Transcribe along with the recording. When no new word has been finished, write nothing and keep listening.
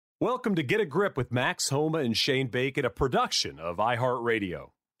Welcome to Get a Grip with Max Homa and Shane Bacon, a production of iHeartRadio.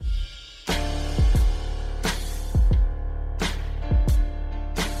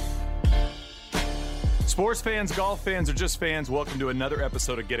 Sports fans, golf fans, or just fans, welcome to another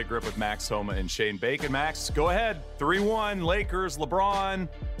episode of Get a Grip with Max Homa and Shane Bacon. Max, go ahead. 3-1, Lakers, LeBron.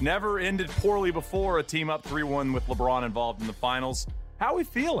 Never ended poorly before, a team up 3-1 with LeBron involved in the finals. How are we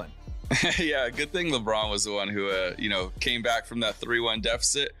feeling? Yeah, good thing LeBron was the one who, came back from that 3-1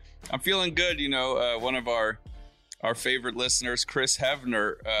 deficit. I'm feeling good. One of our favorite listeners, Chris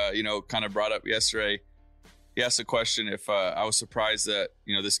Hevner, kind of brought up yesterday. He asked a question if I was surprised that,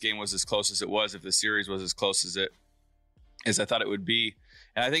 this game was as close as it was, if the series was as close as I thought it would be.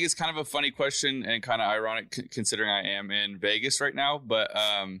 And I think it's kind of a funny question and kind of ironic considering I am in Vegas right now. But,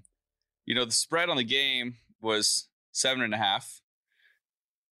 the spread on the game was 7.5.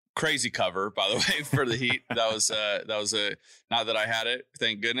 Crazy cover, by the way, for the Heat. That was not that I had it,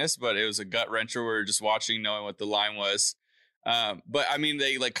 thank goodness, but it was a gut wrencher. We were just watching, knowing what the line was. But I mean,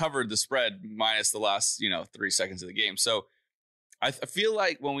 they covered the spread minus the last 3 seconds of the game. So I feel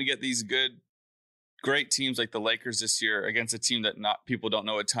like when we get these great teams like the Lakers this year against a team that people don't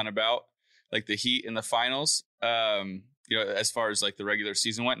know a ton about, like the Heat in the finals, as far as like the regular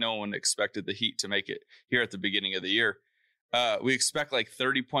season went, no one expected the Heat to make it here at the beginning of the year. We expect like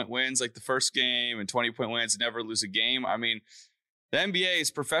 30-point wins like the first game and 20-point wins, never lose a game. I mean, the NBA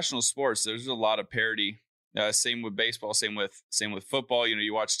is professional sports. There's a lot of parity. Same with baseball, same with football.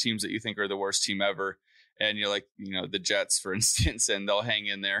 You watch teams that you think are the worst team ever, and you're like, the Jets, for instance, and they'll hang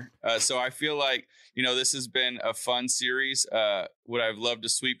in there. So I feel like, this has been a fun series. Would I've loved to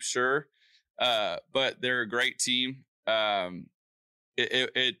sweep? Sure. But they're a great team.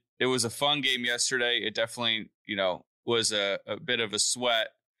 It was a fun game yesterday. It definitely, was a bit of a sweat,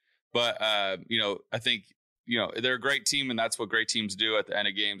 but I think they're a great team, and that's what great teams do at the end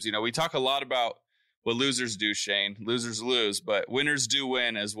of games. We talk a lot about what losers do, Shane. Losers lose, but winners do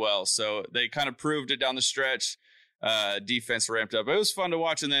win as well. So they kind of proved it down the stretch. Defense ramped up. It was fun to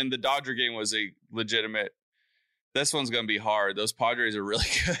watch, and then the Dodger game was a legitimate. This one's going to be hard. Those Padres are really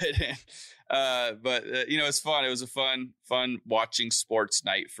good. But it's fun. It was a fun watching sports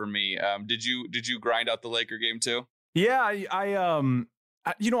night for me. Did you grind out the Laker game too? Yeah, I'm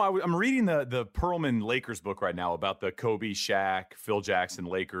reading the Perlman Lakers book right now about the Kobe, Shaq, Phil Jackson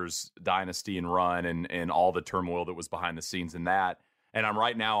Lakers dynasty and run and all the turmoil that was behind the scenes in that. And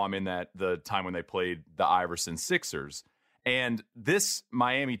I'm in the time when they played the Iverson Sixers. And this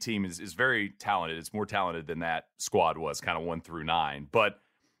Miami team is very talented. It's more talented than that squad was, kind of 1 through 9. But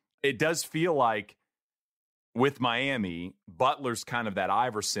it does feel like with Miami, Butler's kind of that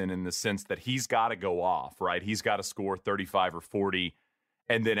Iverson in the sense that he's got to go off, right? He's got to score 35 or 40,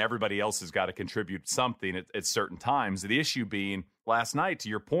 and then everybody else has got to contribute something at certain times. The issue being, last night, to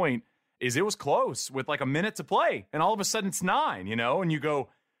your point, is it was close with like a minute to play, and all of a sudden it's 9, and you go,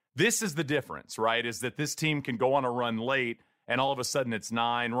 this is the difference, right? Is that this team can go on a run late, and all of a sudden it's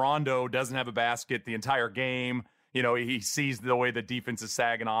 9. Rondo doesn't have a basket the entire game. He sees the way the defense is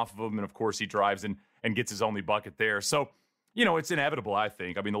sagging off of him, and of course he drives and gets his only bucket there. So, it's inevitable, I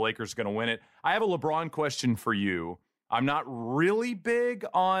think. I mean, the Lakers are going to win it. I have a LeBron question for you. I'm not really big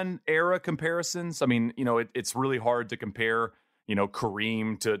on era comparisons. I mean, it's really hard to compare,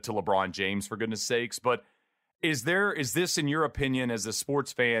 Kareem to LeBron James, for goodness sakes. But is this, in your opinion, as a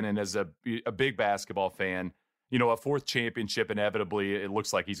sports fan and as a big basketball fan, a fourth championship, inevitably, it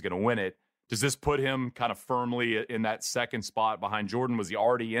looks like he's going to win it. Does this put him kind of firmly in that second spot behind Jordan? Was he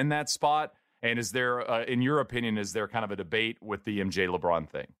already in that spot? And is there, in your opinion, is there kind of a debate with the MJ LeBron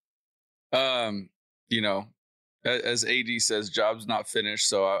thing? As AD says, job's not finished.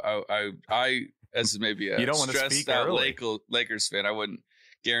 So I as maybe a you don't want to stressed speak out early. Lakers fan, I wouldn't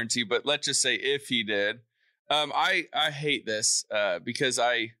guarantee. But let's just say if he did, I hate this because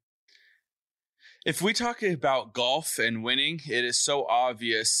if we talk about golf and winning, it is so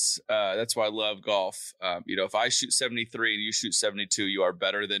obvious. That's why I love golf. If I shoot 73 and you shoot 72, you are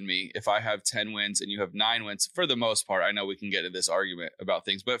better than me. If I have 10 wins and you have 9 wins, for the most part, I know we can get into this argument about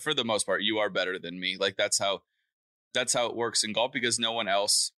things, but for the most part, you are better than me. Like that's how it works in golf because no one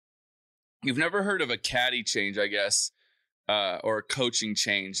else. You've never heard of a caddy change, I guess, or a coaching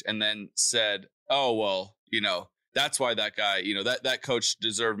change, and then said, "Oh well, that's why that guy, that coach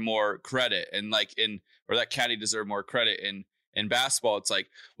deserved more credit." And or that caddy deserved more credit in basketball. It's like,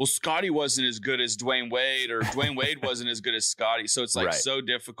 well, Scotty wasn't as good as Dwayne Wade, or Dwayne Wade wasn't as good as Scotty. So it's Right. so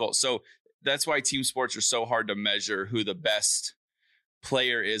difficult. So that's why team sports are so hard to measure who the best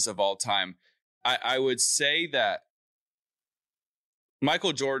player is of all time. I would say that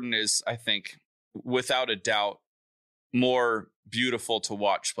Michael Jordan is, I think, without a doubt, more beautiful to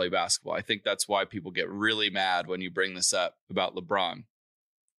watch play basketball. I think that's why people get really mad when you bring this up about LeBron.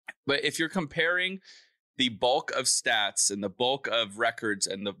 But if you're comparing the bulk of stats and the bulk of records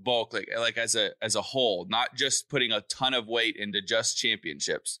and the bulk like as a whole, not just putting a ton of weight into just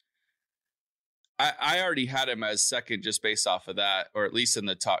championships, I already had him as second just based off of that, or at least in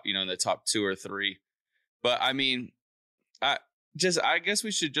the top, in the top 2 or 3. But I mean, I guess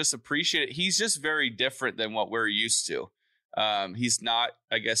we should just appreciate it. He's just very different than what we're used to. He's not,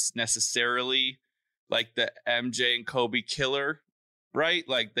 I guess, necessarily like the MJ and Kobe killer, right?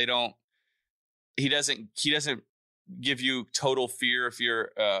 Like he doesn't give you total fear if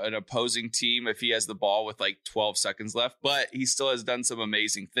you're an opposing team, if he has the ball with like 12 seconds left, but he still has done some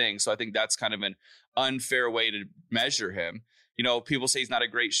amazing things. So I think that's kind of an unfair way to measure him. People say he's not a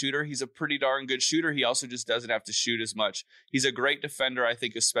great shooter. He's a pretty darn good shooter. He also just doesn't have to shoot as much. He's a great defender, I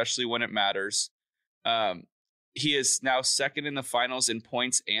think, especially when it matters. He is now second in the finals in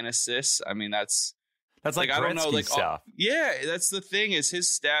points and assists. I mean, that's like I don't know, like stuff. Yeah, that's the thing is his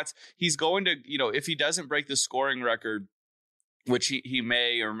stats. He's going to, if he doesn't break the scoring record, which he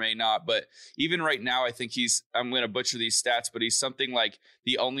may or may not, but even right now, I think I'm going to butcher these stats, but he's something like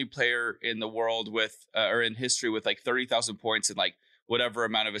the only player in the world with, or in history with like 30,000 points and like whatever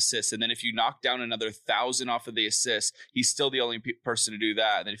amount of assists. And then if you knock down another 1,000 off of the assists, he's still the only person to do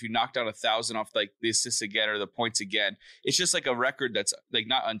that. And then if you knock down 1,000 off like the assists again or the points again, it's just like a record that's like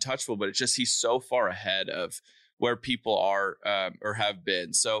not untouchable, but it's just he's so far ahead of where people are or have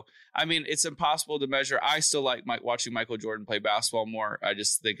been. So, I mean, it's impossible to measure. I still like watching Michael Jordan play basketball more. I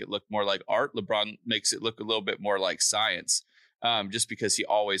just think it looked more like art. LeBron makes it look a little bit more like science, just because he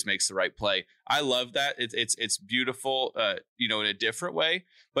always makes the right play. I love that. It's beautiful, in a different way,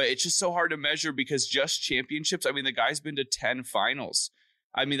 but it's just so hard to measure because just championships. I mean, the guy's been to 10 finals.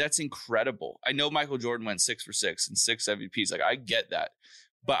 I mean, that's incredible. I know Michael Jordan went 6 for 6 and 6 MVPs. Like I get that,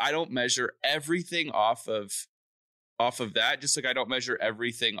 but I don't measure everything off of that, just like I don't measure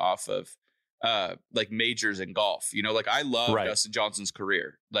everything off of like majors in golf. Like I love Dustin Johnson's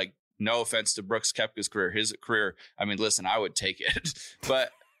career. Like no offense to Brooks Koepka's career, his career. I mean, listen, I would take it,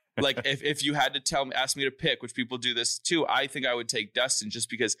 but like if you had to ask me to pick, which people do this too, I think I would take Dustin just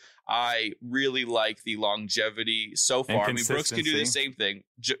because I really like the longevity so far. I mean, Brooks can do the same thing.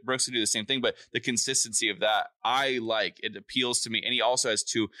 But the consistency of that, I like. It appeals to me. And he also has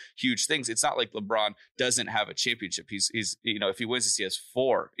 2 huge things. It's not like LeBron doesn't have a championship. He's if he wins this, he has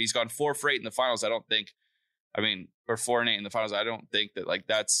 4. He's gone 4 for 8 in the finals. Or 4 and 8 in the finals. I don't think that like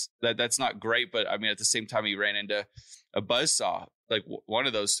that's not great. But I mean, at the same time, he ran into a buzzsaw like one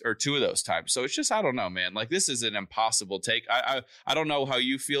of those or 2 of those times. So it's just, I don't know, man. Like this is an impossible take. I don't know how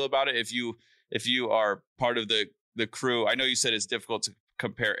you feel about it. If you are part of the crew, I know you said it's difficult to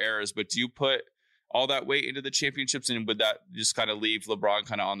compare eras, but do you put all that weight into the championships, and would that just kind of leave LeBron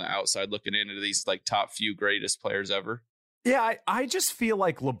kind of on the outside looking into these like top few greatest players ever? Yeah, I just feel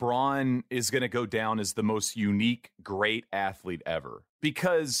like LeBron is going to go down as the most unique, great athlete ever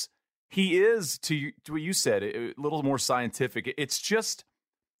because he is, to what you said, a little more scientific. It's just,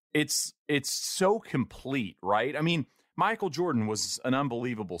 it's so complete, right? I mean, Michael Jordan was an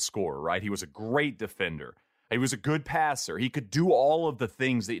unbelievable scorer, right? He was a great defender. He was a good passer. He could do all of the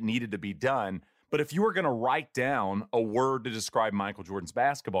things that needed to be done. But if you were going to write down a word to describe Michael Jordan's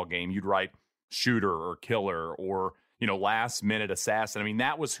basketball game, you'd write shooter or killer or last minute assassin. I mean,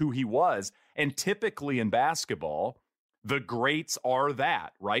 that was who he was. And typically in basketball, the greats are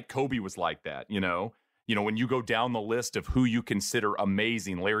that, right? Kobe was like that, when you go down the list of who you consider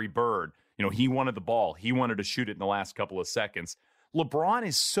amazing, Larry Bird, he wanted the ball. He wanted to shoot it in the last couple of seconds. LeBron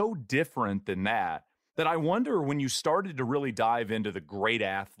is so different than that I wonder when you started to really dive into the great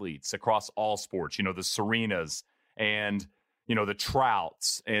athletes across all sports, the Serenas and the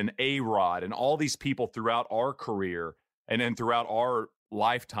Trouts and A-Rod and all these people throughout our career and then throughout our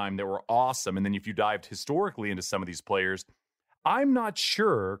lifetime that were awesome. And then if you dived historically into some of these players, I'm not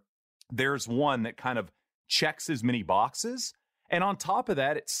sure there's one that kind of checks as many boxes. And on top of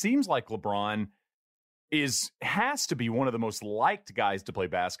that, it seems like LeBron has to be one of the most liked guys to play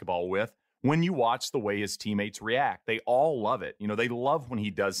basketball with when you watch the way his teammates react. They all love it. They love when he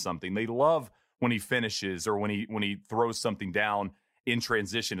does something. They love when he finishes or when he throws something down in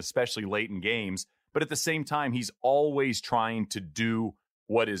transition, especially late in games. But at the same time, he's always trying to do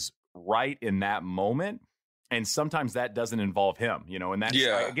what is right in that moment. And sometimes that doesn't involve him, and that's,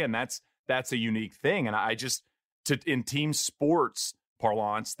 again, that's a unique thing. And I just, in team sports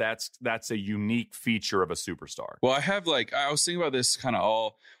parlance, that's a unique feature of a superstar. Well, I was thinking about this kind of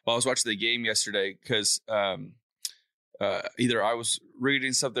all while I was watching the game yesterday, because either I was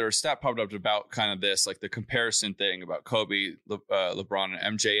reading something or a stat popped up about kind of this, like the comparison thing about Kobe, LeBron,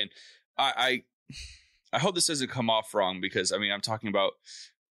 and MJ. And I hope this doesn't come off wrong, because I mean, I'm talking about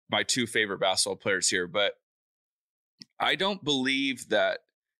my two favorite basketball players here, but I don't believe that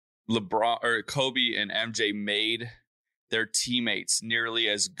LeBron or Kobe and MJ made their teammates nearly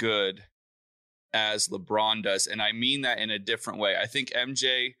as good as LeBron does. And I mean that in a different way. I think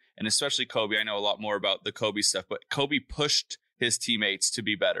MJ, and especially Kobe, I know a lot more about the Kobe stuff, but Kobe pushed his teammates to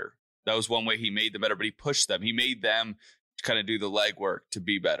be better. That was one way he made them better, but he pushed them. He made them kind of do the legwork to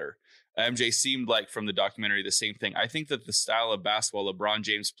be better. MJ seemed like, from the documentary, the same thing. I think that the style of basketball LeBron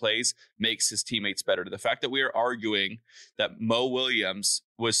James plays makes his teammates better. The fact that we are arguing that Mo Williams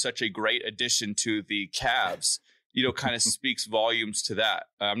was such a great addition to the Cavs, kind of speaks volumes to that.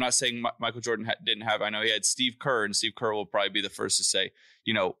 I'm not saying Michael Jordan didn't have, I know he had Steve Kerr, and Steve Kerr will probably be the first to say,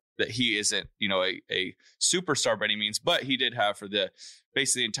 that he isn't, a superstar by any means, but he did have, for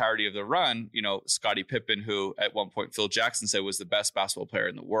basically the entirety of the run, Scottie Pippen, who at one point Phil Jackson said was the best basketball player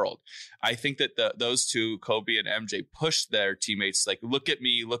in the world. I think that those two, Kobe and MJ, pushed their teammates, like, look at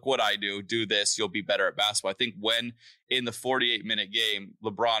me, look what I do this, you'll be better at basketball. I think when in the 48-minute game,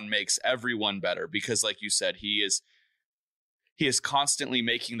 LeBron makes everyone better, because like you said, he is constantly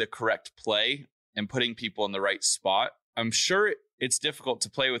making the correct play and putting people in the right spot. I'm sure it's difficult to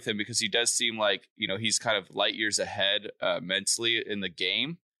play with him because he does seem like, he's kind of light years ahead mentally in the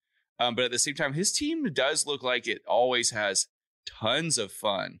game. But at the same time, his team does look like it always has tons of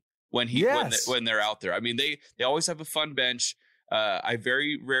fun when when they're out there. I mean, they always have a fun bench. I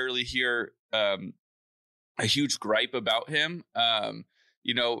very rarely hear a huge gripe about him.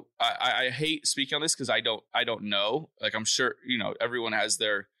 I hate speaking on this because I don't know. Like, I'm sure, everyone has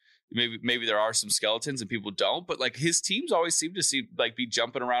their, maybe there are some skeletons and people don't, but like his teams always seem to be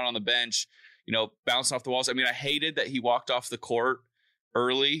jumping around on the bench, bouncing off the walls. I mean, I hated that he walked off the court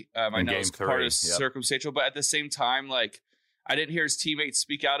early. I know it's part of circumstantial, but at the same time, like, I didn't hear his teammates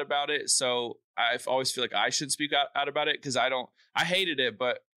speak out about it. So I always feel like I should speak out about it, because I hated it.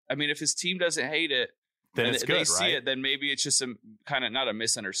 But I mean, if his team doesn't hate it, then it's good, they see it, then maybe it's just a kind of, not a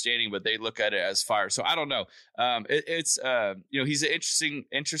misunderstanding, but they look at it as fire. So I don't know. He's an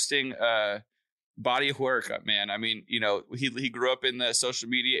interesting body of work, man. I mean, he grew up in the social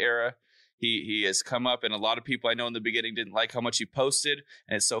media era. He has come up, and a lot of people I know in the beginning didn't like how much he posted.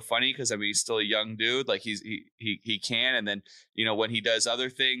 And it's so funny because, I mean, he's still a young dude. Like, he can. And then, when he does other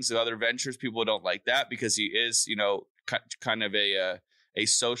things, other ventures, people don't like that because he is, kind of a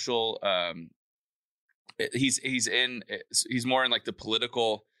social, he's more in like the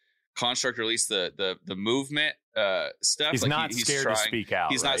political construct, or at least the movement stuff. He's like not scared to speak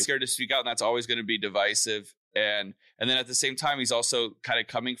out. He's not scared to speak out, and that's always going to be divisive. And then at the same time, he's also kind of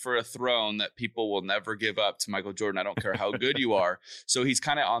coming for a throne that people will never give up to Michael Jordan. I don't care how good you are. So he's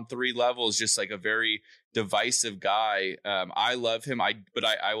kind of on three levels, just like a very divisive guy. I love him. But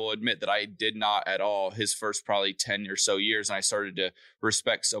I will admit that I did not at all his first probably 10 or so years. And I started to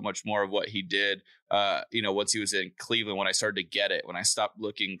respect so much more of what he did, once he was in Cleveland, when I started to get it, when I stopped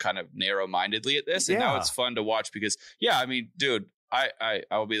looking kind of narrow-mindedly at this. And now it's fun to watch because, I mean, dude, I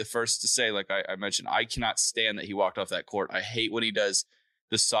will be the first to say, like I mentioned, I cannot stand that he walked off that court. I hate when he does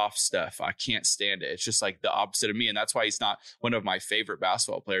the soft stuff. I can't stand it. It's just like the opposite of me. And that's why he's not one of my favorite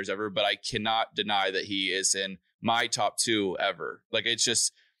basketball players ever, but I cannot deny that he is in my top two ever. Like, it's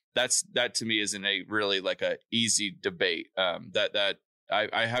just, that to me isn't a really like a easy debate. That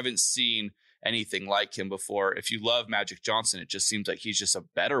I haven't seen anything like him before. If you love Magic Johnson, it just seems like he's just a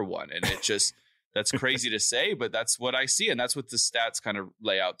better one. And it just, that's crazy to say, but that's what I see. And that's what the stats kind of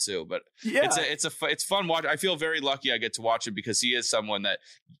lay out too. But it's fun watch. I feel very lucky I get to watch him because he is someone that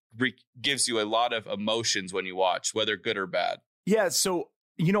gives you a lot of emotions when you watch, whether good or bad. Yeah. So,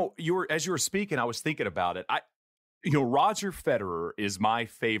 as you were speaking, I was thinking about it. Roger Federer is my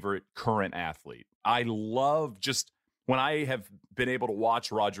favorite current athlete. I love just when I have been able to watch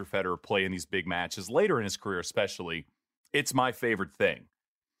Roger Federer play in these big matches later in his career, especially, it's my favorite thing.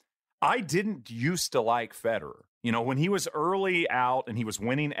 I didn't used to like Federer. When he was early out and he was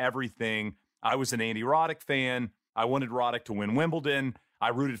winning everything, I was an Andy Roddick fan. I wanted Roddick to win Wimbledon. I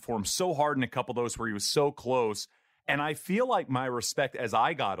rooted for him so hard in a couple of those where he was so close. And I feel like my respect, as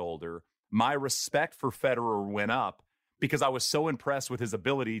I got older, my respect for Federer went up because I was so impressed with his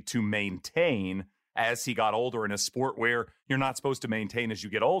ability to maintain as he got older in a sport where you're not supposed to maintain as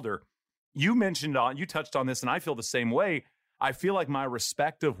you get older. You touched on this, and I feel the same way. I feel like my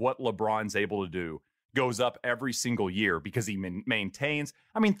respect of what LeBron's able to do goes up every single year because he maintains.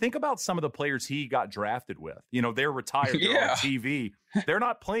 I mean, think about some of the players he got drafted with. They're retired. They're on TV. They're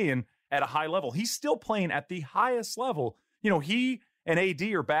not playing. at a high level. He's still playing at the highest level. He and AD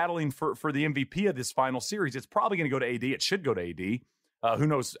are battling for the MVP of this final series. It's probably going to go to AD. It should go to AD. Who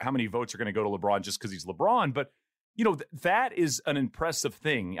knows how many votes are going to go to LeBron just because he's LeBron. But, that is an impressive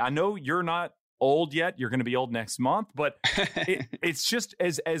thing. I know you're not old yet. You're going to be old next month. But it's just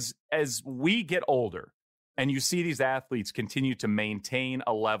as we get older and you see these athletes continue to maintain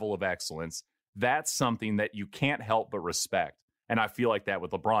a level of excellence, that's something that you can't help but respect. And I feel like that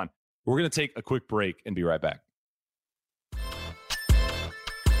with LeBron. We're going to take a quick break and be right back.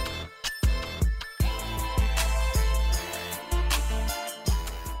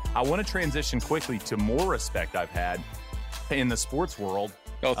 I want to transition quickly to more respect I've had in the sports world.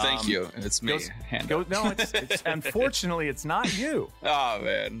 Oh, thank you. It's me. It's unfortunately, it's not you. Oh,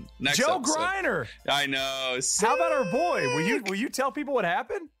 man. Next Joe episode. Griner. I know. How about our boy? Will you tell people what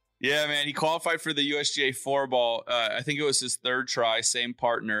happened? Yeah, man. He qualified for the USGA floorball. I think it was his third try. Same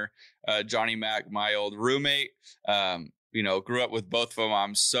partner, Johnny Mack, my old roommate. Grew up with both of them.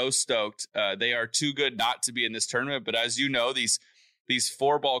 I'm so stoked. They are too good not to be in this tournament. But as you know, these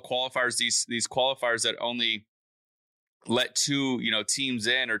floorball qualifiers, these qualifiers that only let two teams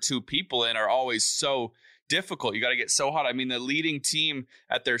in or two people in are always so difficult. You got to get so hot. I mean, the leading team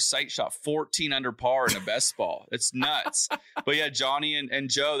at their site shot 14 under par in a best ball. It's nuts. But yeah, Johnny and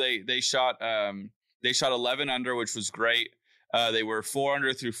Joe, they shot 11 under, which was great. They were 4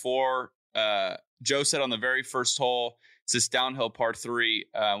 under through 4. Joe said on the very first hole, it's this downhill par 3,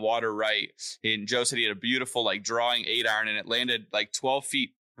 water right. And Joe said he had a beautiful drawing 8-iron, and it landed 12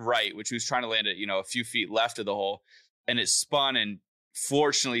 feet right, which he was trying to land at a few feet left of the hole, and it spun and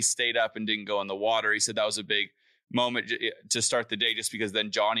fortunately stayed up and didn't go in the water. He said that was a big moment to start the day, just because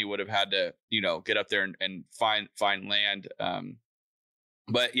then Johnny would have had to get up there and find land.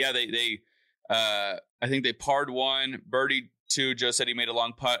 But yeah, they I think they parred 1, birdied 2. Joe said he made a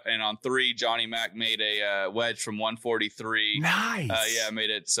long putt, and on 3, Johnny Mack made a wedge from 143. Nice. Made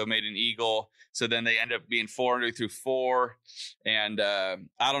an eagle. So then they end up being 4 under through 4, and I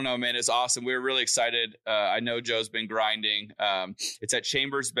don't know, man, it's awesome. We were really excited. I know Joe's been grinding. It's at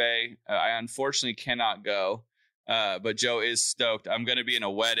Chambers Bay. I unfortunately cannot go, but Joe is stoked. I'm going to be in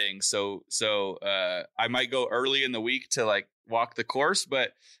a wedding, so I might go early in the week to walk the course,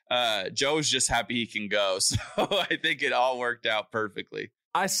 but Joe's just happy he can go. So I think it all worked out perfectly.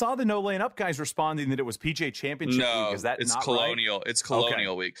 I saw the No Laying Up guys responding that it was PGA Championship week. Is that it's not Colonial? Right? It's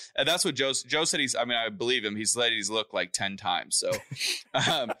Colonial week, and that's what Joe said. I believe him. He's let his look 10 times. So,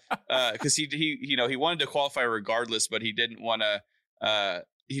 because he wanted to qualify regardless, but he didn't want to.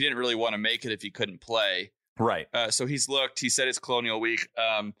 He didn't really want to make it if he couldn't play. Right. So he's looked. He said it's Colonial week.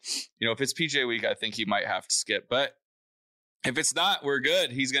 If it's PGA week, I think he might have to skip, but. If it's not, we're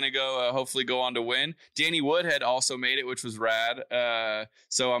good. He's going to go, hopefully go on to win. Danny Woodhead also made it, which was rad.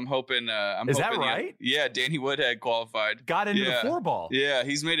 So I'm hoping. Is that right? Yeah, Danny Woodhead qualified. Got into the floorball. Yeah,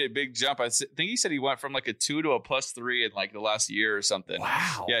 he's made a big jump. I think he said he went from a 2 to a +3 in the last year or something.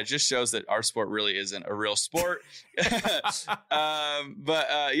 Wow. Yeah, it just shows that our sport really isn't a real sport. But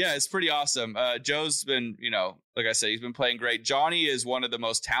it's pretty awesome. Joe's been, like I said, he's been playing great. Johnny is one of the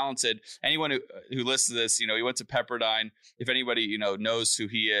most talented. Anyone who listens to this, he went to Pepperdine. If anybody, knows who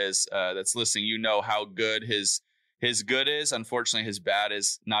he is, that's listening, how good his good is. Unfortunately, his bad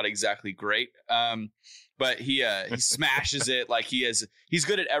is not exactly great. But he smashes it. He's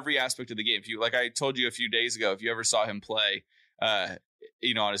good at every aspect of the game. If you, like I told you a few days ago, if you ever saw him play,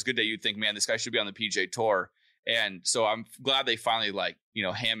 on his good day, you'd think, man, this guy should be on the PGA Tour. And so I'm glad they finally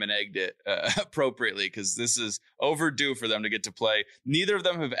ham and egged it appropriately, because this is overdue for them to get to play. Neither of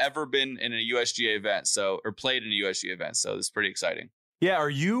them have ever been in a USGA event, or played in a USGA event. So it's pretty exciting. Yeah.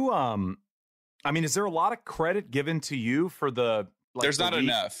 Are you, is there a lot of credit given to you for the, there's not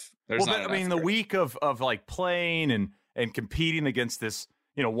enough. The week of playing and competing against this,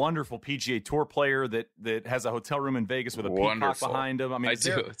 wonderful PGA Tour player that has a hotel room in Vegas with a peacock behind him. It's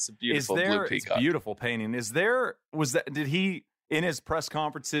a beautiful blue peacock. It's beautiful painting. Did he, in his press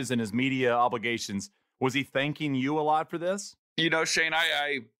conferences and his media obligations, was he thanking you a lot for this? Shane,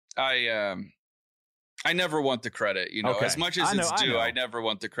 I never want the credit, okay. As much as it's due, I never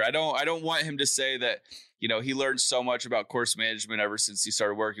want the credit. I don't want him to say that, he learned so much about course management ever since he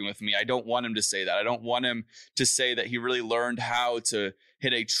started working with me. I don't want him to say that. I don't want him to say that he really learned how to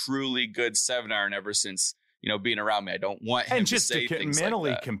hit a truly good 7-iron ever since, being around me. I don't want him to say things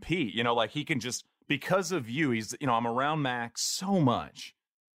mentally like that. Compete, he can just, because of you, he's, I'm around Max so much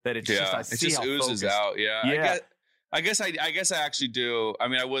that it just oozes out. Yeah. I guess I actually do.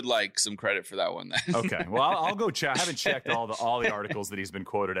 I would like some credit for that one then. Okay. Well, I'll go check. I haven't checked all the articles that he's been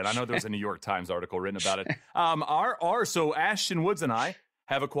quoted in. I know there was a New York Times article written about it. So Ashton Woods and I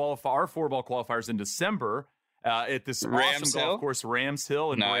have our 4-ball qualifiers in December at this awesome golf course, Rams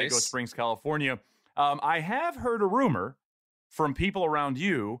Hill in Borrego Springs, California. I have heard a rumor from people around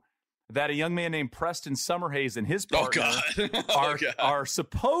you that a young man named Preston Summerhays and his partner are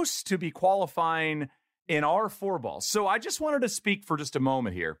supposed to be qualifying in our 4-ball. So I just wanted to speak for just a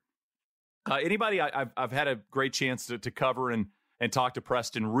moment here. Anybody I've had a great chance to cover and talk to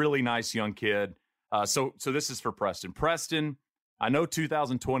Preston, really nice young kid. So this is for Preston. Preston, I know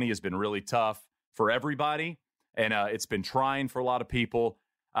 2020 has been really tough for everybody, and it's been trying for a lot of people.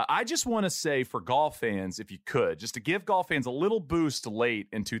 I just want to say for golf fans, if you could, just to give golf fans a little boost late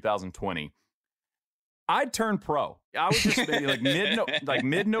in 2020, I'd turn pro. I would just be like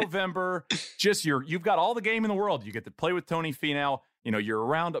mid-November. Just you've got all the game in the world. You get to play with Tony Finau. You're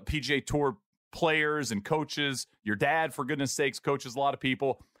around PGA Tour players and coaches. Your dad, for goodness sakes, coaches a lot of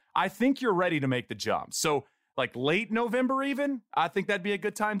people. I think you're ready to make the jump. So like late November even, I think that'd be a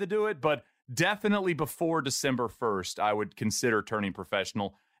good time to do it. But definitely before December 1st, I would consider turning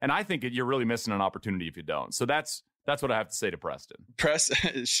professional. And I think you're really missing an opportunity if you don't. So that's what I have to say to Preston.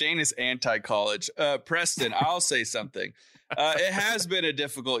 Shane is anti-college. Preston, I'll say something. It has been a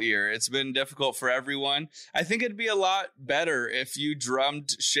difficult year. It's been difficult for everyone. I think it'd be a lot better if you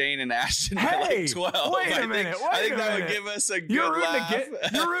drummed Shane and Ashton at like 12. Wait a minute. I think that would give us a good laugh.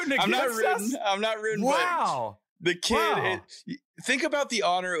 You're rooting against us? I'm not rooting. Wow. The kid, think about the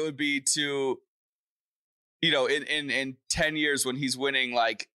honor it would be to, in 10 years when he's winning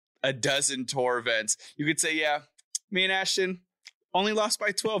like a dozen tour events, you could say, yeah, me and Ashton only lost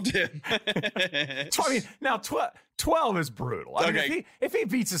by 12 to him. I mean, now 12 is brutal. I mean, if he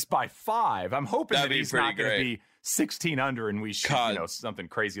beats us by 5, I'm hoping that he's not going to be 16 under and we shoot, something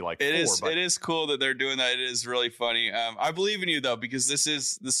crazy like 4. It is cool that they're doing that. It is really funny. I believe in you though, because this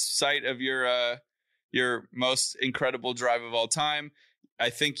is the site of your most incredible drive of all time. I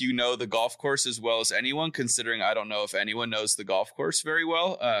think you know the golf course as well as anyone, considering I don't know if anyone knows the golf course very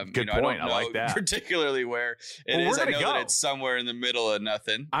well. Good point. I like that. Particularly where it is. I know that it's somewhere in the middle of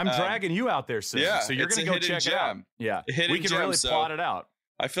nothing. I'm dragging you out there soon. Yeah, so you're going to go check it out. Yeah, we can really plot it out.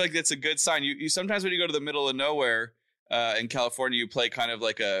 I feel like that's a good sign. You sometimes when you go to the middle of nowhere in California, you play kind of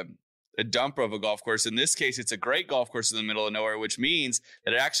like a dumper of a golf course. In this case, it's a great golf course in the middle of nowhere, which means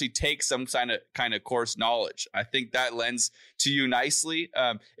that it actually takes some kind of course knowledge. I think that lends to you nicely.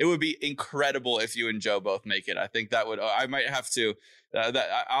 It would be incredible if you and Joe both make it. I think that would. I might have to.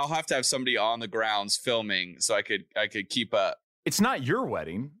 I'll have to have somebody on the grounds filming so I could keep up. It's not your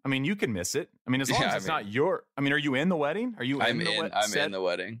wedding. I mean, you can miss it. I mean, as long as it's not your. I mean, are you in the wedding? Are you? I'm in the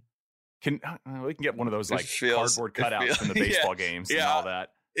wedding. We can get one of those like cardboard cutouts from the baseball games and all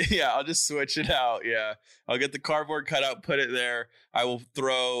that. Yeah, I'll just switch it out. Yeah, I'll get the cardboard cutout, put it there. I will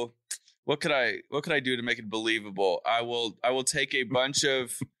throw. What could I do to make it believable? I will take a bunch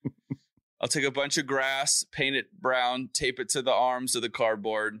of. I'll take a bunch of grass, paint it brown, tape it to the arms of the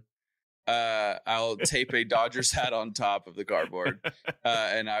cardboard. I'll tape a Dodgers hat on top of the cardboard,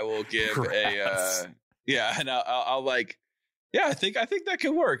 and I will give grass. And I'll like. Yeah, I think that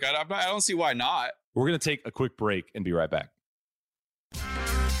could work. I don't see why not. We're gonna take a quick break and be right back.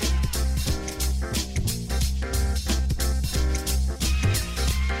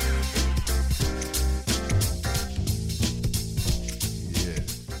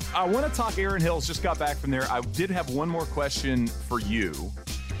 I want to talk Erin Hills. Just got back from there. I did have one more question for you.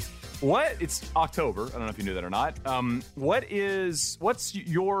 It's October. I don't know if you knew that or not. What's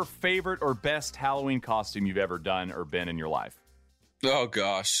your favorite or best Halloween costume you've ever done or been in your life? Oh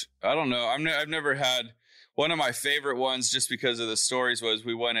gosh, I don't know. I've never had one of my favorite ones just because of the stories. Was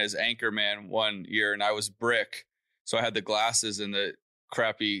we went as Anchorman one year and I was Brick, so I had the glasses and the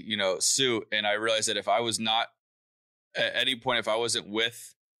crappy suit, and I realized that if I was not at any point, if I wasn't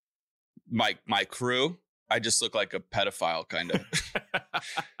with my crew, I just look like a pedophile kind of.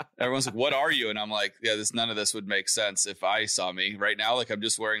 Everyone's like, what are you? And I'm like, yeah, none of this would make sense if I saw me right now. Like I'm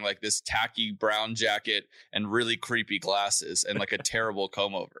just wearing like this tacky brown jacket and really creepy glasses and like a terrible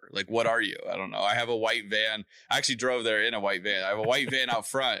comb over. Like, what are you? I don't know. I have a white van. I actually drove there in a white van. I have a white van out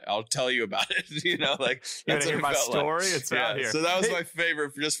front. I'll tell you about it. Like that's what my story. Like. It's out here. So that was my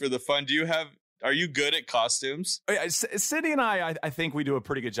favorite just for the fun. Are you good at costumes? Sydney and I think we do a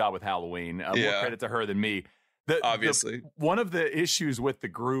pretty good job with Halloween. More credit to her than me. Obviously. One of the issues with the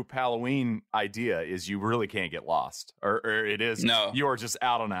group Halloween idea is you really can't get lost. Or it is. No. You are just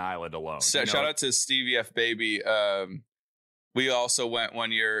out on an island alone. Shout out to Stevie F. Baby. We also went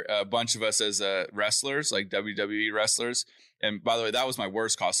one year, a bunch of us as wrestlers, like WWE wrestlers. And by the way, that was my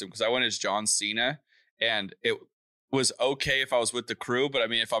worst costume because I went as John Cena. And it was okay if I was with the crew, but I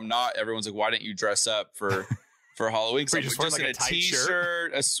mean, if I'm not, everyone's like, why didn't you dress up for for Halloween. So I'm just just wearing, in like, a a tight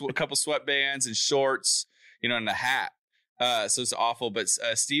t-shirt, a couple sweatbands and shorts, and a hat. So it's awful. But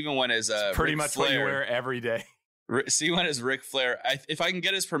Steven went as pretty Ric much Flair. what you wear every day. Steven went as Ric Flair. If I can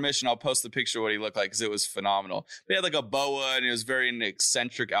get his permission, I'll post the picture of what he looked like because it was phenomenal. He had like a boa and it was very an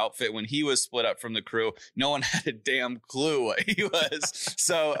eccentric outfit. When he was split up from the crew, no one had a damn clue what he was.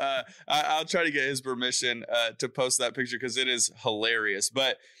 So I'll try to get his permission to post that picture because it is hilarious.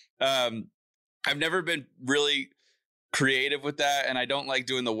 But I've never been really creative with that, and I don't like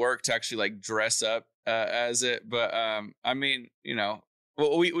doing the work to actually like dress up as it. But I mean,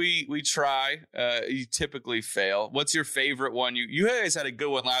 well, we try. You typically fail. What's your favorite one? You guys had a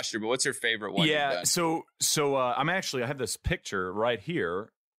good one last year, but what's your favorite one? Yeah. So I have this picture right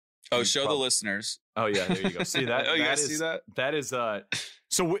here. Oh, show the listeners. Oh yeah, there you go. See that? Oh, you guys see that? That is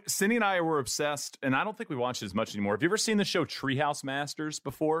So Cindy and I were obsessed, and I don't think we watch it as much anymore. Have you ever seen the show Treehouse Masters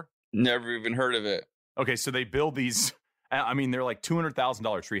before? Never even heard of it. Okay, so they build these. I mean, they're like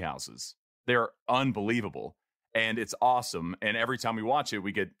 $200,000 tree houses. They're unbelievable, and it's awesome. And every time we watch it,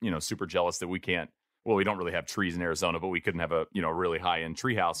 we get super jealous that we can't. Well, we don't really have trees in Arizona, but we couldn't have a really high end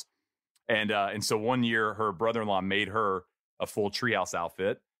tree house. And so one year, her brother-in-law made her a full treehouse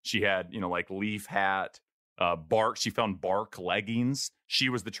outfit. She had like leaf hat, bark. She found bark leggings. She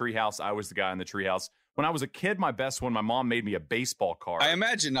was the treehouse. I was the guy in the treehouse. When I was a kid, my best one, my mom made me a baseball card. I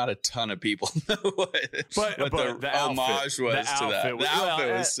imagine not a ton of people know what the homage was to that. The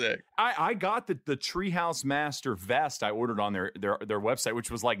outfit was sick. I got the Treehouse Master vest I ordered on their website, which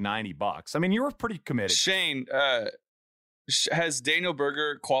was like $90. I mean, you were pretty committed. Shane, has Daniel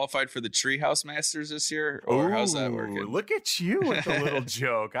Berger qualified for the Treehouse Masters this year, or how's that working? Look at you with the little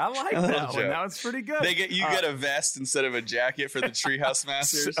joke. I like that one. That was pretty good. You get a vest instead of a jacket for the Treehouse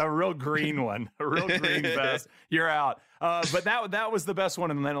Masters. A real green one, a real green vest. You're out. But that was the best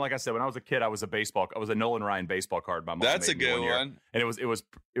one. And then, like I said, when I was a kid, I was a Nolan Ryan baseball card. My mom That's made a good one, and it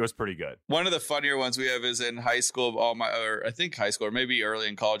was pretty good. One of the funnier ones we have is in high school. I think high school or maybe early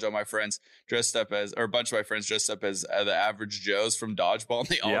in college. All my friends dressed up as, or a bunch of my friends dressed up as the Average Joes from Dodgeball, and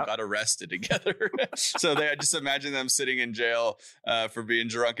they all got arrested together. So I just imagine them sitting in jail for being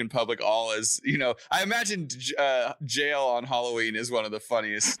drunk in public. All as I imagine jail on Halloween is one of the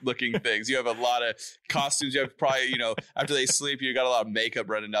funniest looking things. You have a lot of costumes. You have probably after they sleep, you got a lot of makeup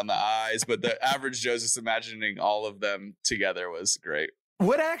running down the eyes. But the Average Joe's, just imagining all of them together was great.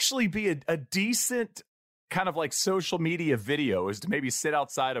 Would actually be a decent kind of like social media video is to maybe sit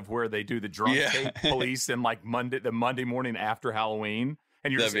outside of where they do the drunk take police and like the Monday morning after Halloween.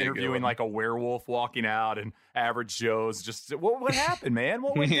 And you're just interviewing like a werewolf walking out, and Average Joe's just, what happened, man?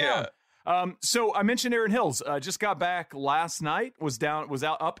 What went down? So I mentioned Erin Hills. Just got back last night. Was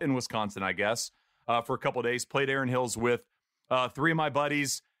out up in Wisconsin, I guess, for a couple of days. Played Erin Hills with 3 of my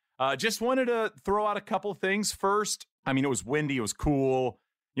buddies. Just wanted to throw out a couple things first. I mean, it was windy. It was cool.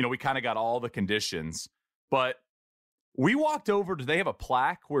 We kind of got all the conditions. But we walked over they have a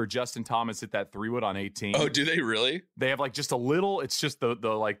plaque where Justin Thomas hit that 3-wood on 18. Oh, do they really? They have like just a little, it's just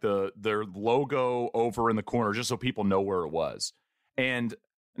their logo over in the corner, just so people know where it was. And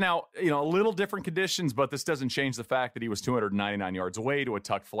now, a little different conditions, but this doesn't change the fact that he was 299 yards away to a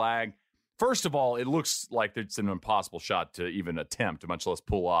tuck flag. First of all, it looks like it's an impossible shot to even attempt, much less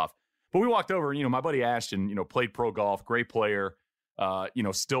pull off. But we walked over, my buddy Ashton, played pro golf, great player,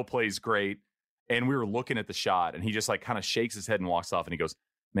 still plays great. And we were looking at the shot, and he just like kind of shakes his head and walks off, and he goes,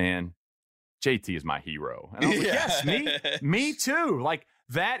 "Man, JT is my hero." And I was like, "Yes, me too." Like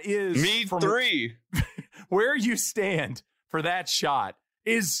that is me three. Where you stand for that shot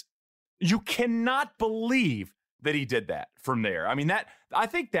is, you cannot believe that he did that from there. I mean, I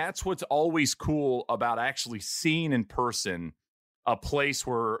think that's what's always cool about actually seeing in person a place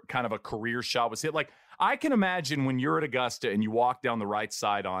where kind of a career shot was hit. Like I can imagine when you're at Augusta and you walk down the right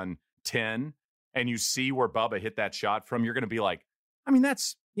side on 10. And you see where Bubba hit that shot from, you're going to be like, I mean,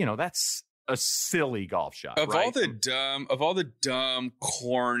 that's a silly golf shot. Of all the dumb,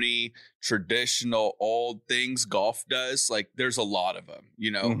 corny, traditional old things golf does, like there's a lot of them,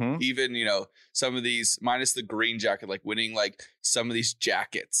 even, some of these minus the green jacket, like winning like some of these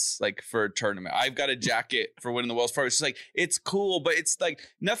jackets, like for a tournament. I've got a jacket for winning the Wells Fargo. It's just like, it's cool, but it's like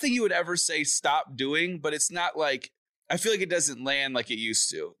nothing you would ever say stop doing, but it's not like, I feel like it doesn't land like it used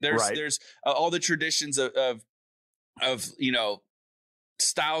to. There's all the traditions of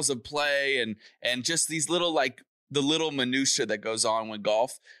styles of play and just these little like the little minutia that goes on with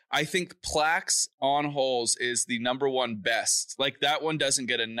golf. I think plaques on holes is the number one best. Like that one doesn't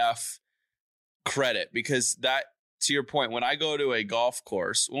get enough credit because that to your point, when I go to a golf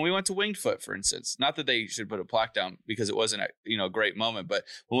course, when we went to Winged Foot, for instance, not that they should put a plaque down because it wasn't a great moment, but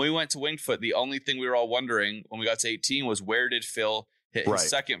when we went to Winged Foot, the only thing we were all wondering when we got to 18 was where did Phil hit his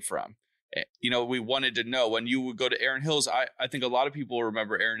second from? We wanted to know. When you would go to Aaron Hills, I think a lot of people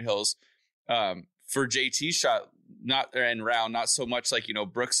remember Aaron Hills for JT shot, not so much like,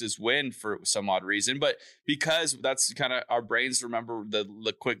 Brooks's win for some odd reason, but because that's kind of our brains remember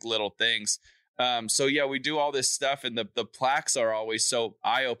the quick little things. So yeah, we do all this stuff, and the plaques are always so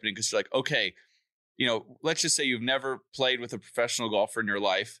eye-opening because you're like, okay, let's just say you've never played with a professional golfer in your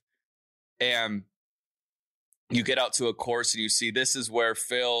life, and you get out to a course and you see this is where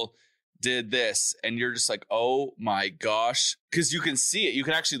Phil did this, and you're just like, oh my gosh, because you can see it. You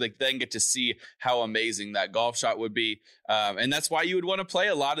can actually then get to see how amazing that golf shot would be, and that's why you would want to play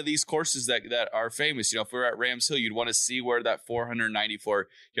a lot of these courses that are famous. If we were at Rams Hill, you'd want to see where that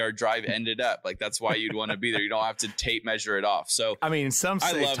 494-yard drive ended up. Like, that's why you'd want to be there. You don't have to tape measure it off. So I mean, some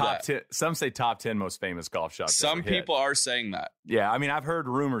say top 10. Some say top 10 most famous golf shots. Some people are saying that. Yeah, I mean, I've heard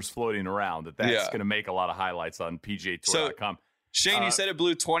rumors floating around that's going to make a lot of highlights on PGAtour.com. Shane, you said it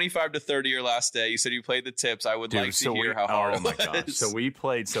blew 25 to 30 your last day. You said you played the tips. I would like to hear how hard it was. Oh, my gosh. So we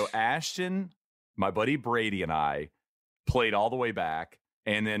played. So Ashton, my buddy Brady, and I played all the way back.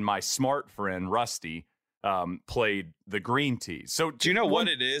 And then my smart friend, Rusty, played the green tees. So do you know what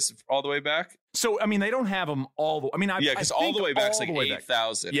it is all the way back? So, I mean, they don't have them all the way. I mean, because all the way back is like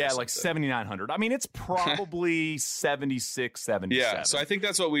 8,000. Yeah, like 7,900. I mean, it's probably 76, 77. Yeah, so I think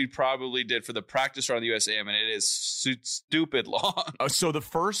that's what we probably did for the practice round of the USAM, and it is stupid long. So the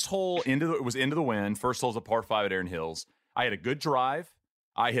first hole was into the wind. First hole's a par 5 at Aaron Hills. I had a good drive.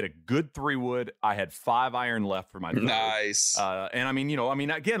 I hit a good 3-wood. I had 5 iron left for my third. Nice. And I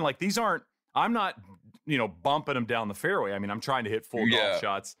mean, again, like these aren't. I'm not, bumping them down the fairway. I mean, I'm trying to hit full golf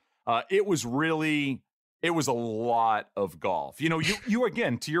shots. It was a lot of golf. You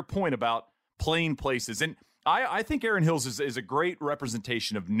again, to your point about playing places. And I think Aaron Hills is a great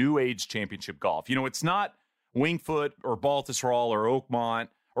representation of new age championship golf. It's not Winged Foot or Baltusrol or Oakmont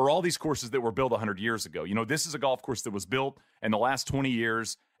or all these courses that were built 100 years ago. This is a golf course that was built in the last 20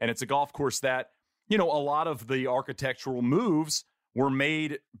 years. And it's a golf course that, a lot of the architectural moves were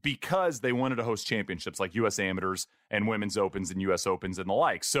made because they wanted to host championships like U.S. Amateurs and Women's Opens and U.S. Opens and the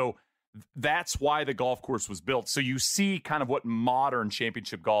like. So that's why the golf course was built. So you see kind of what modern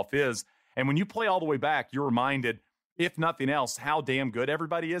championship golf is. And when you play all the way back, you're reminded, if nothing else, how damn good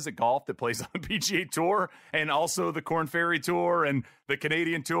everybody is at golf that plays on the PGA Tour and also the Korn Ferry Tour and the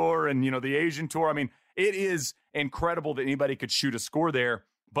Canadian Tour and, the Asian Tour. I mean, it is incredible that anybody could shoot a score there.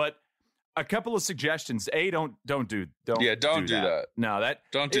 But a couple of suggestions. Don't do that. No,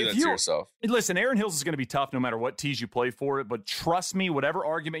 don't do that to yourself. Listen, Aaron Hills is going to be tough no matter what tees you play for it. But trust me, whatever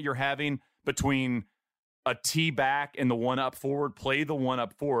argument you're having between a tee back and the one up forward, play the one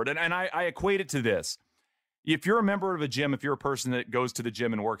up forward. And I equate it to this. If you're a member of a gym, if you're a person that goes to the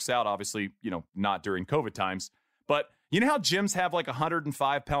gym and works out, obviously, not during COVID times, but you know how gyms have like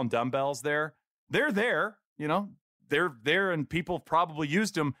 105-pound dumbbells there? They're there, they're there and people probably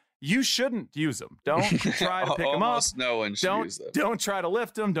used them. You shouldn't use them. Don't try to pick them up. Almost no one should use them. Don't try to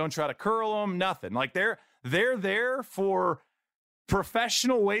lift them. Don't try to curl them. Nothing. Like they're there for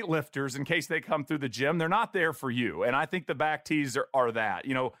professional weightlifters in case they come through the gym. They're not there for you. And I think the back tees are that.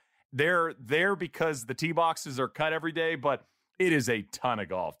 They're there because the tee boxes are cut every day, but it is a ton of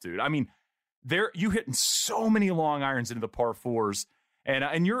golf, dude. I mean, you hitting so many long irons into the par 4s.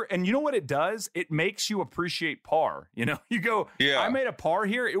 And you know what it does? It makes you appreciate par. You go, I made a par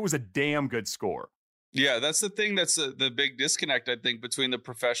here. It was a damn good score. Yeah, that's the thing. That's the big disconnect, I think, between the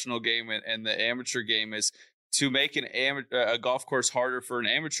professional game and the amateur game is to make a golf course harder for an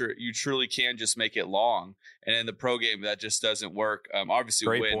amateur. You truly can just make it long. And in the pro game, that just doesn't work.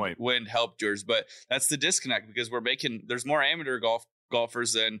 Obviously, wind helped yours, but that's the disconnect because there's more amateur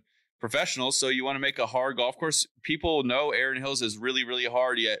golfers than professionals, so you want to make a hard golf course. People know Aaron Hills is really, really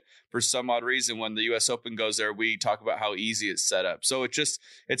hard, yet for some odd reason, when the U.S. Open goes there, we talk about how easy it's set up. So it's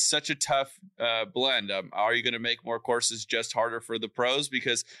such a tough blend. Are you going to make more courses just harder for the pros?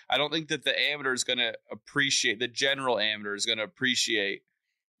 Because I don't think that the amateur is going to appreciate, the general amateur is going to appreciate,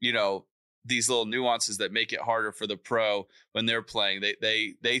 these little nuances that make it harder for the pro when they're playing.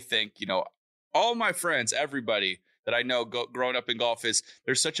 They think, all my friends, everybody that I know growing up in golf is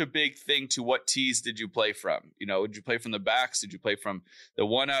there's such a big thing to what tees did you play from? Did you play from the backs? Did you play from the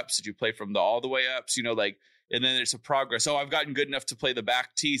one-ups? Did you play from the all the way ups? And then there's a progress. Oh, I've gotten good enough to play the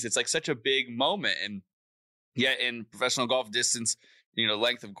back tees. It's like such a big moment. And yet in professional golf, distance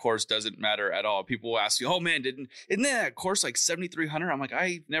length of course doesn't matter at all. People will ask you, oh man, isn't that course like 7,300? I'm like,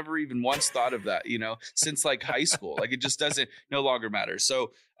 I've never even once thought of that, since like high school. Like it just doesn't no longer matter.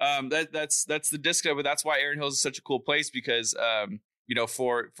 So that's the disconnect, but that's why Erin Hills is such a cool place because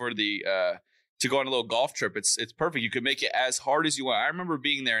for the to go on a little golf trip, it's perfect. You can make it as hard as you want. I remember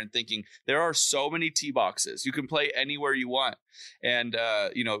being there and thinking there are so many tee boxes. You can play anywhere you want. And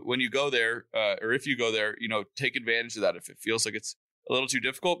when you go there, or if you go there, take advantage of that. If it feels like it's a little too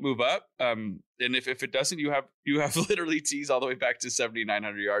difficult, move up. And if it doesn't, you have literally tees all the way back to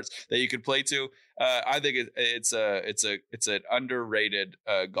 7,900 yards that you could play to. I think it's an underrated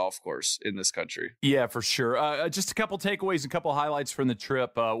golf course in this country. Yeah, for sure. Just a couple takeaways, a couple highlights from the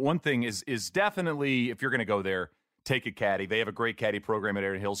trip. One thing is definitely, if you're going to go there, take a caddy. They have a great caddy program at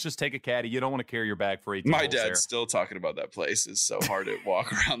Erin Hills. Just take a caddy. You don't want to carry your bag for 18 My holes dad's there. Still talking about that place. It's so hard to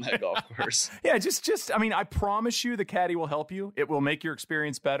walk around that golf course. Yeah, I mean, I promise you the caddy will help you. It will make your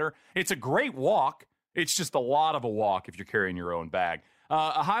experience better. It's a great walk. It's just a lot of a walk if you're carrying your own bag.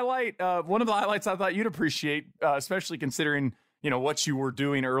 A highlight, one of the highlights I thought you'd appreciate, especially considering, what you were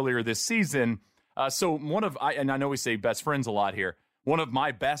doing earlier this season. So and I know we say best friends a lot here. One of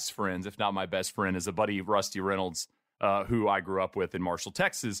my best friends, if not my best friend, is a buddy, Rusty Reynolds, who I grew up with in Marshall,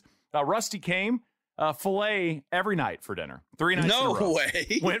 Texas. Rusty came filet every night for dinner. 3 nights in a row. No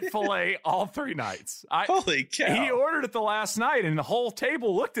way. Went filet all 3 nights. Holy cow. He ordered it the last night, and the whole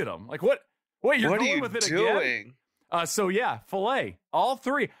table looked at him like, what you're going with it again? So yeah, filet, all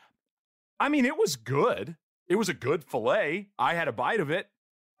 3. I mean, it was good. It was a good filet. I had a bite of it.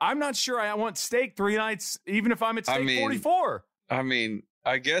 I'm not sure I want steak 3 nights, even if I'm at steak 44. I mean,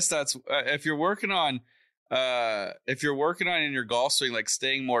 I guess that's if you're working on in your golf swing, like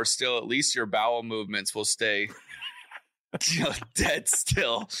staying more still, at least your bowel movements will stay dead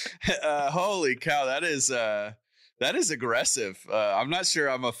still. Holy cow, that is aggressive. I'm not sure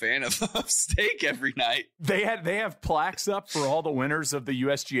I'm a fan of steak every night. They have plaques up for all the winners of the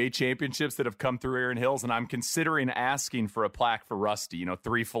USGA championships that have come through Erin Hills, and I'm considering asking for a plaque for Rusty.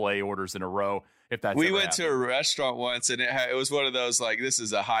 3 filet orders in a row. If that's we went to a restaurant once, and it was one of those like, this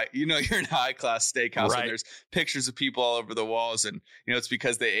is a high, you're in a high class steakhouse, right? And there's pictures of people all over the walls, and it's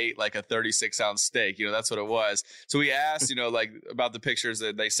because they ate like a 36-ounce steak. That's what it was. So we asked, like about the pictures,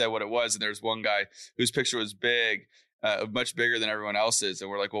 that they said what it was, and there's one guy whose picture was big. Much bigger than everyone else's. And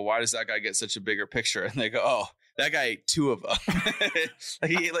we're like, well, why does that guy get such a bigger picture? And they go, oh, that guy ate 2 of them.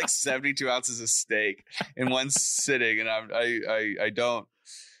 He ate like 72 ounces of steak in one sitting. And I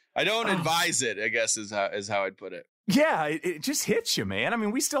don't advise it, I guess is how I'd put it. Yeah, it just hits you, man. I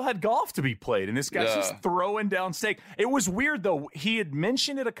mean, we still had golf to be played, and this guy's just throwing down steak. It was weird, though. He had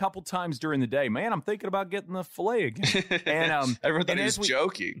mentioned it a couple times during the day. Man, I'm thinking about getting the filet again. And everyone thought he was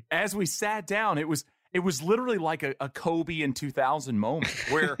joking. As we sat down, it was literally like a Kobe in 2000 moment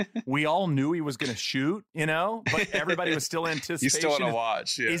where we all knew he was going to shoot, but everybody was still anticipating. You still want to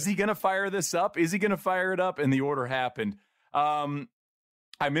watch. Yeah. Is he going to fire this up? Is he going to fire it up? And the order happened.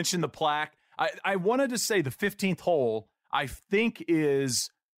 I mentioned the plaque. I wanted to say the 15th hole, I think, is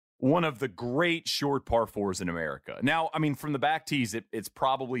one of the great short par 4s in America. Now, I mean, from the back tees, it's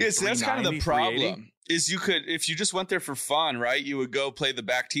probably that's kind of the problem. Is if you just went there for fun, right? You would go play the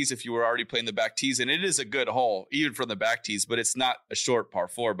back tees if you were already playing the back tees, and it is a good hole, even from the back tees, but it's not a short par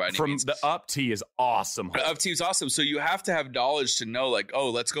 4 by any means. The up tee is awesome. The up tee is awesome. So you have to have knowledge to know, like, oh,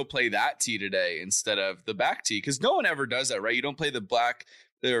 let's go play that tee today instead of the back tee, because no one ever does that, right? You don't play the black.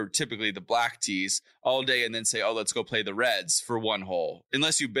 They're typically the black tees all day and then say, oh, let's go play the reds for 1 hole,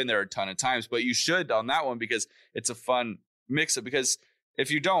 unless you've been there a ton of times. But you should on that one, because it's a fun mix-up. Because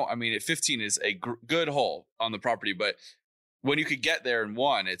if you don't, I mean, at 15 is a good hole on the property. But when you could get there in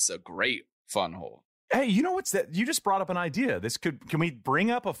 1, it's a great fun hole. Hey, what's that? You just brought up an idea. Can we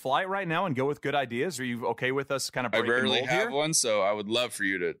bring up a flight right now and go with good ideas? Are you okay with us kind of breaking the mold here? I rarely have one, so I would love for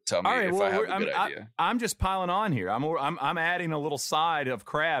you to tell me I have a good idea. I'm just piling on here. I'm adding a little side of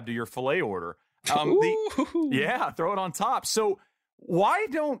crab to your filet order. Throw it on top. So why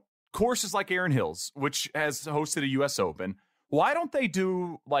don't courses like Erin Hills, which has hosted a U.S. Open, why don't they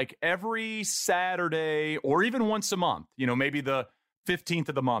do like every Saturday or even once a month, maybe the 15th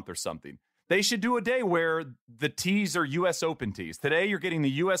of the month or something? They should do a day where the tees are U.S. Open tees. Today, you're getting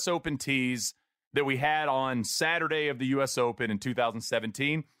the U.S. Open tees that we had on Saturday of the U.S. Open in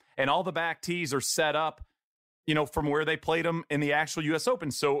 2017, and all the back tees are set up, from where they played them in the actual U.S. Open.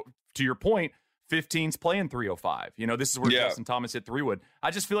 So, to your point, 15's playing 305. This is where Justin Thomas hit 3-wood.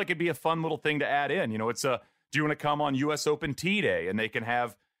 I just feel like it'd be a fun little thing to add in. It's do you want to come on U.S. Open tee day? And they can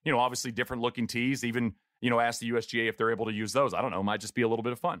have, obviously different looking tees, even, ask the USGA if they're able to use those. I don't know. It might just be a little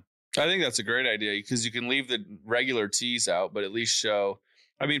bit of fun. I think that's a great idea because you can leave the regular tees out, but at least show.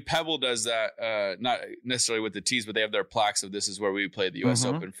 I mean, Pebble does that, not necessarily with the tees, but they have their plaques of this is where we played the U.S.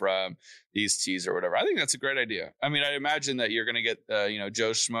 Open from, these tees or whatever. I think that's a great idea. I mean, I imagine that you're going to get,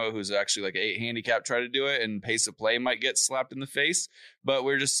 Joe Schmo, who's actually like 8 handicap, try to do it, and pace of play might get slapped in the face. But I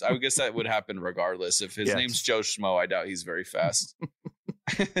would guess that would happen regardless. If his name's Joe Schmo, I doubt he's very fast.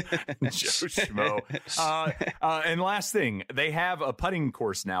 Joe Schmo. And last thing, they have a putting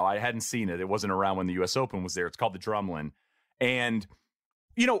course now. I hadn't seen it. It wasn't around when the U.S. Open was there. It's called the Drumlin. And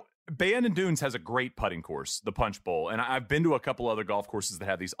Bandon Dunes has a great putting course, the Punch Bowl. And I've been to a couple other golf courses that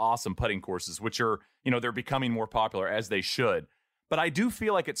have these awesome putting courses, which are, they're becoming more popular as they should. But I do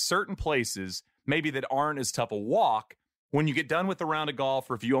feel like at certain places, maybe that aren't as tough a walk, when you get done with the round of golf,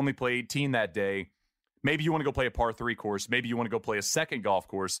 or if you only play 18 that day, maybe you want to go play a par 3 course. Maybe you want to go play a second golf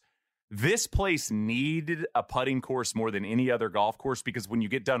course. This place needed a putting course more than any other golf course, because when you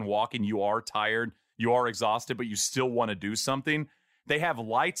get done walking, you are tired, you are exhausted, but you still want to do something. They have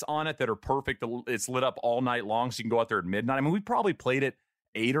lights on it that are perfect. It's lit up all night long, so you can go out there at midnight. I mean, we probably played it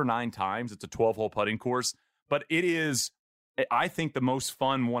 8 or 9 times. It's a 12-hole putting course, but it is, I think, the most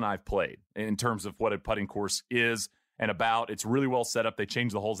fun one I've played in terms of what a putting course is and about. It's really well set up. They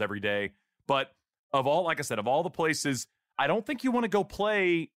change the holes every day. But like I said, of all the places, I don't think you want to go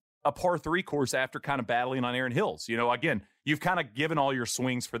play a par 3 course after kind of battling on Erin Hills. Again, you've kind of given all your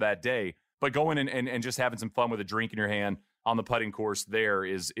swings for that day, but going and just having some fun with a drink in your hand on the putting course there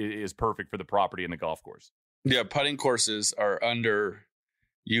is perfect for the property and the golf course. Yeah, putting courses are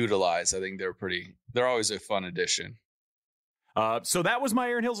underutilized. I think they're always a fun addition. So that was my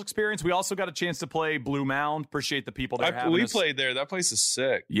Erin Hills experience. We also got a chance to play Blue Mound. Appreciate the people there. We played there. That place is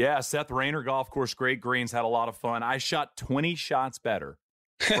sick. Yeah, Seth Rayner Golf Course, great greens, had a lot of fun. I shot 20 shots better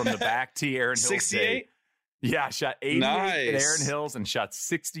from the back tee Erin Hills 68? Yeah, I shot 88 at Erin Hills and shot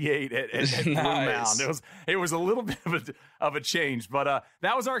 68 at Blue Mound. It was a little bit of a change, but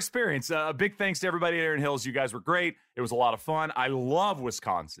that was our experience. A big thanks to everybody at Erin Hills. You guys were great. It was a lot of fun. I love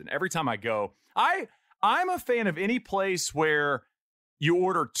Wisconsin. Every time I go, I'm a fan of any place where you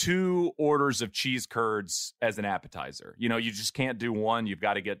order 2 orders of cheese curds as an appetizer. You just can't do one. You've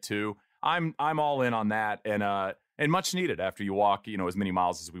got to get 2. I'm all in on that, and much needed after you walk, as many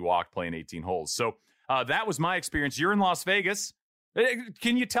miles as we walked playing 18 holes. So that was my experience. You're in Las Vegas.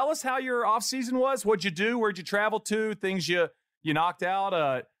 Can you tell us how your off season was? What'd you do? Where'd you travel to? Things you knocked out?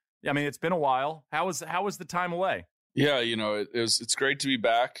 I mean, it's been a while. How was the time away? Yeah, it's great to be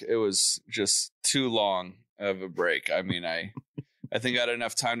back. It was just too long of a break. I mean, I think I had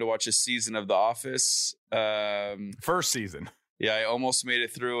enough time to watch a season of The Office. First season. Yeah, I almost made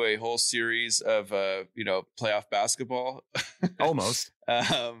it through a whole series of playoff basketball. Almost.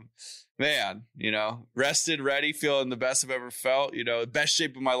 Man, rested, ready, feeling the best I've ever felt, best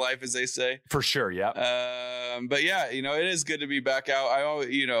shape of my life, as they say. For sure, yeah. But yeah, it is good to be back out. I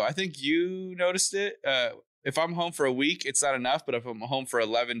always, I think you noticed it. If I'm home for a week, it's not enough, but if I'm home for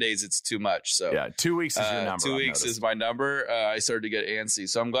 11 days, it's too much. So yeah, 2 weeks is your number. 2 weeks is my number. I started to get antsy,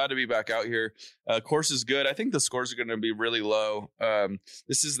 so I'm glad to be back out here. Course is good. I think the scores are going to be really low.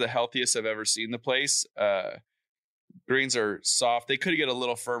 This is the healthiest I've ever seen the place. Greens are soft. They could get a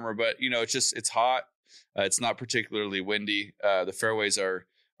little firmer, but it's hot. It's not particularly windy. The fairways are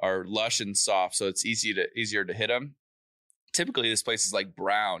lush and soft, so it's easier to hit them. Typically, this place is like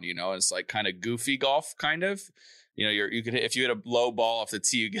brown, it's like kind of goofy golf, kind of. You could hit, if you hit a low ball off the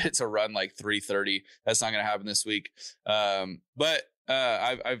tee, you get it to run like 330. That's not going to happen this week. But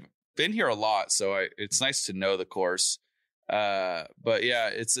I've been here a lot, so it's nice to know the course. But yeah,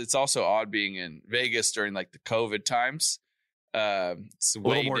 it's also odd being in Vegas during like the COVID times. It's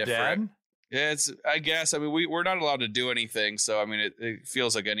way more different. Yeah, I guess. I mean, we're not allowed to do anything, so I mean, it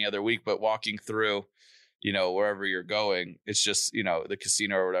feels like any other week. But walking through, wherever you're going, it's just the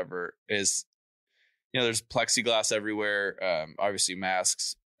casino or whatever is, there's plexiglass everywhere. Obviously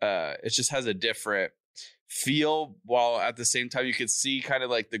masks. It just has a different feel, while at the same time you could see kind of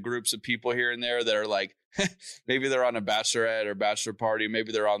like the groups of people here and there that are like maybe they're on a bachelorette or bachelor party,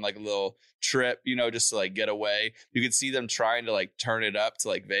 maybe they're on like a little trip, just to like get away. You could see them trying to like turn it up to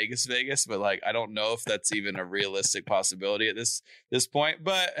like Vegas, but like I don't know if that's even a realistic possibility at this point.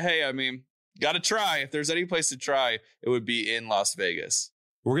 But hey, I mean, gotta try. If there's any place to try, it would be in Las Vegas.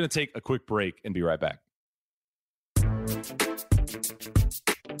 We're gonna take a quick break and be right back.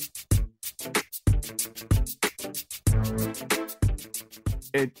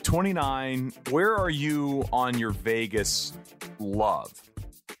 At 29, where are you on your Vegas love?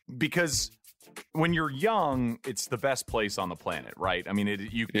 Because when you're young, it's the best place on the planet, right? I mean,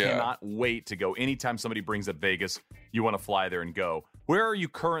 you cannot wait to go. Anytime somebody brings up Vegas, you want to fly there and go. Where are you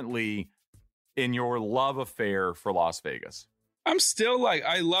currently in your love affair for Las Vegas? I'm still like,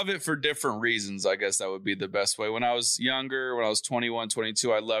 I love it for different reasons. I guess that would be the best way. When I was younger, when I was 21,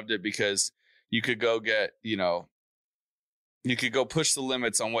 22, I loved it because you could go get, you could go push the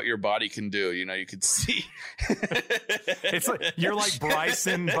limits on what your body can do. You could see. It's like you're like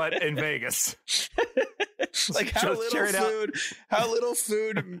Bryson, but in Vegas. Like how little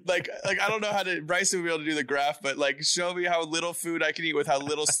food, like I don't know how to, Bryson would be able to do the graph, but like show me how little food I can eat with how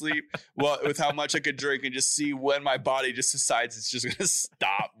little sleep, with how much I could drink, and just see when my body just decides it's just going to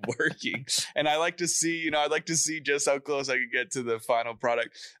stop working. And I like to see, I'd like to see just how close I could get to the final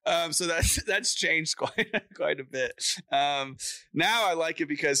product. So that's changed quite a bit. Now I like it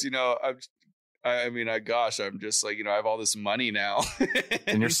because, I'm just like, I have all this money now,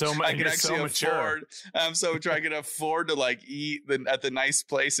 and you're so I can actually mature. afford. I can afford to like eat at the nice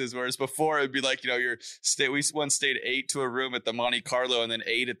places. Whereas before it'd be like, we once stayed 8 to a room at the Monte Carlo and then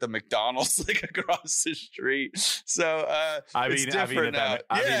 8 at the McDonald's like across the street. So it's different now.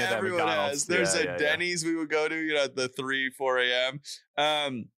 Everyone has. There's a Denny's we would go to, at the 3-4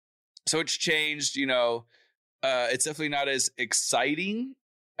 a.m. So it's changed. It's definitely not as exciting.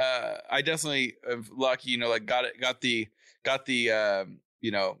 I definitely am lucky, got the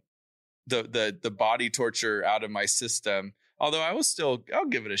body torture out of my system. Although I'll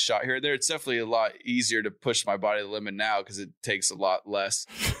give it a shot here and there. It's definitely a lot easier to push my body to the limit now because it takes a lot less.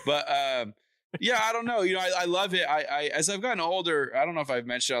 But yeah, I don't know. I love it. I as I've gotten older, I don't know if I've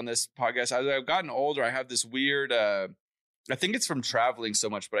mentioned on this podcast, as I've gotten older, I have this weird, I think it's from traveling so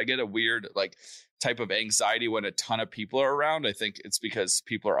much, but I get a weird type of anxiety when a ton of people are around. I think it's because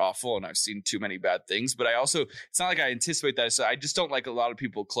people are awful and I've seen too many bad things, but it's not like I anticipate that. So I just don't like a lot of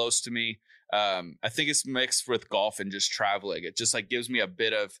people close to me. I think it's mixed with golf and just traveling. It just gives me a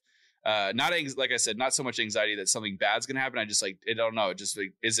bit of, like I said, not so much anxiety that something bad's going to happen. I just I don't know. It just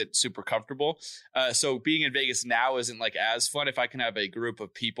isn't super comfortable. So being in Vegas now isn't as fun. If I can have a group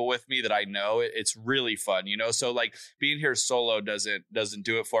of people with me that I know, it's really fun, So being here solo doesn't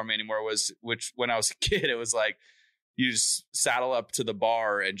do it for me anymore. Which when I was a kid, it was like, you just saddle up to the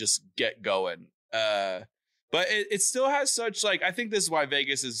bar and just get going. But it still has such I think this is why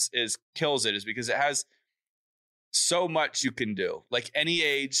Vegas is kills it, is because it has so much you can do. Any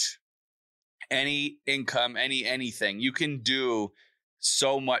age, any income, anything, you can do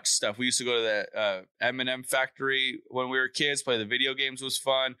so much stuff. We used to go to the M&M factory when we were kids, play the video games was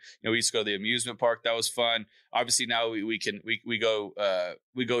fun. We used to go to the amusement park. That was fun. Obviously now we go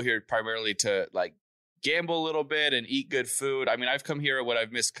here primarily to gamble a little bit and eat good food. I mean, I've come here when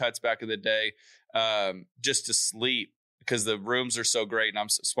I've missed cuts back in the day, just to sleep, because the rooms are so great, and I'm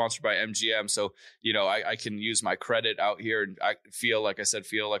sponsored by MGM. So, I can use my credit out here, and I feel like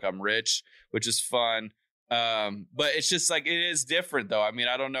I'm rich, which is fun. But it's just it is different though. I mean,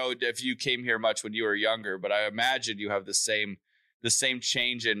 I don't know if you came here much when you were younger, but I imagine you have the same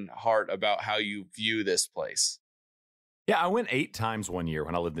change in heart about how you view this place. Yeah, I went 8 times one year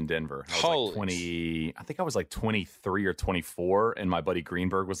when I lived in Denver. I was I think I was 23 or 24, and my buddy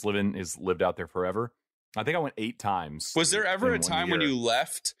Greenberg lived out there forever. I think I went 8 times. Was there ever a time when you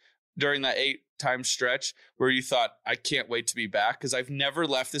left during that 8-time stretch where you thought, I can't wait to be back? Because I've never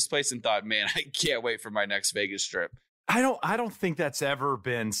left this place and thought, man, I can't wait for my next Vegas trip. I don't think that's ever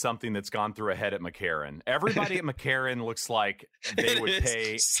been something that's gone through a head at McCarran. Everybody at McCarran looks like they would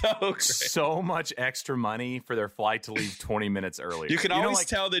pay so much extra money for their flight to leave 20 minutes earlier. You can always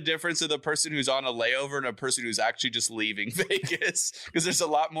tell the difference of the person who's on a layover and a person who's actually just leaving Vegas, because there's a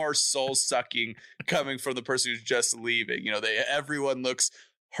lot more soul sucking coming from the person who's just leaving. Everyone looks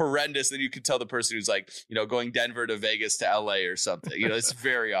horrendous. Then you can tell the person who's going Denver to Vegas to LA or something. It's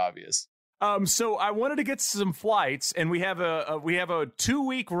very obvious. So I wanted to get some flights, and we have a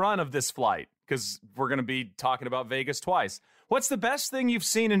 2-week run of this flight because we're going to be talking about Vegas twice. What's the best thing you've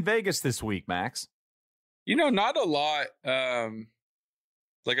seen in Vegas this week, Max? Not a lot.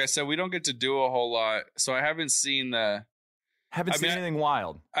 Like I said, we don't get to do a whole lot, so I haven't seen anything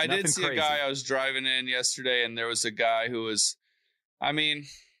wild. I did see crazy. A guy I was driving in yesterday, and there was a guy who was,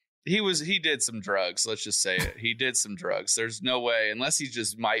 he did some drugs. Let's just say it. He did some drugs. There's no way, unless he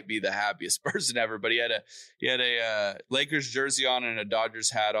just might be the happiest person ever. But he had a Lakers jersey on and a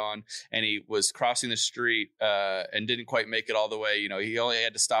Dodgers hat on, and he was crossing the street and didn't quite make it all the way. He only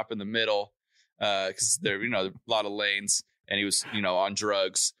had to stop in the middle because there, a lot of lanes, and he was, on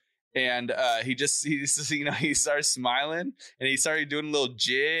drugs. And he started smiling, and he started doing a little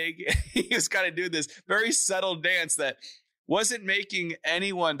jig. He was kind of doing this very subtle dance that wasn't making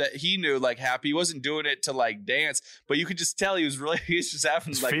anyone that he knew like happy. He wasn't doing it to like dance, but you could just tell he was just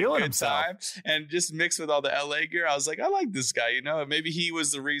having like a good himself. time, and just mixed with all the LA gear. I was like, I like this guy, you know, maybe he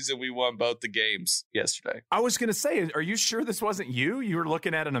was the reason we won both the games yesterday. I was going to say, are you sure this wasn't you? You were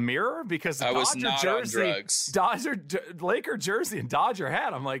looking at in a mirror, because the I was Dodger not jersey, on drugs. Laker jersey and Dodger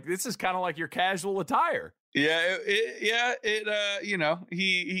hat. I'm like, this is kind of like your casual attire. Yeah, you know,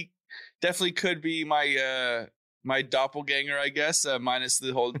 he definitely could be my my doppelganger, I guess, minus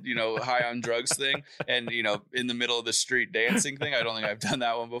the whole, you know, high on drugs thing and, you know, in the middle of the street dancing thing. I don't think I've done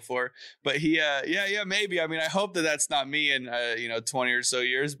that one before, but he, yeah, maybe. I mean, I hope that that's not me in, you know, 20 or so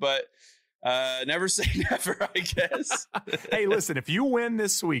years, but never say never, I guess. Hey, listen, if you win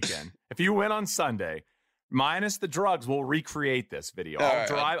this weekend, if you win on Sunday, minus the drugs, we'll recreate this video.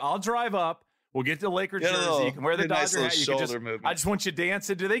 I'll drive up. We'll get the Lakers jersey. You can wear the Dodger hat. You can just, I just want you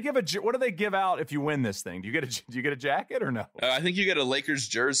dancing. Do they give what do they give out if you win this thing? Do you get a jacket or no? I think you get a Lakers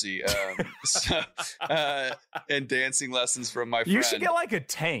jersey and dancing lessons from my friend. You should get like a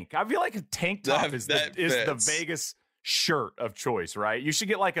tank. I feel like a tank top is the Vegas shirt of choice, right? You should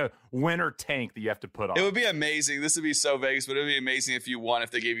get like a winter tank that you have to put on. It would be amazing. This would be so Vegas, but it would be amazing if you won,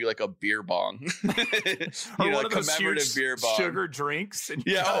 if they gave you like a beer bong. Or one of those huge beer bong. Sugar drinks. And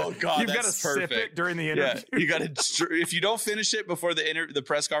oh God, you've got to sip it during the interview. Yeah, you got to. If you don't finish it before the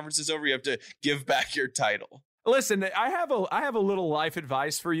press conference is over, you have to give back your title. Listen, I have a little life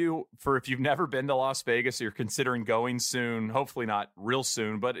advice for you for if you've never been to Las Vegas or you're considering going soon, hopefully not real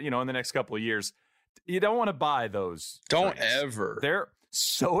soon, but you know, in the next couple of years. You don't want to buy those. Don't drinks. Ever. They're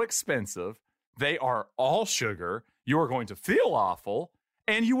so expensive. They are all sugar. You are going to feel awful,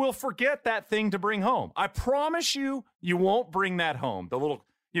 and you will forget that thing to bring home. I promise you, you won't bring that home. The little,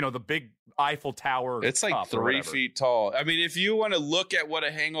 you know, the big Eiffel Tower. It's like 3 feet tall. I mean, if you want to look at what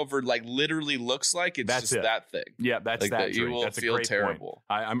a hangover like literally looks like, it's that thing. Yeah, that's like that. You will that's feel terrible.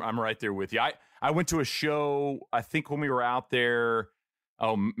 I'm right there with you. I went to a show. I think when we were out there.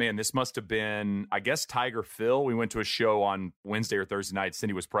 Oh, man, this must have been, I guess, Tiger Phil. We went to a show on Wednesday or Thursday night.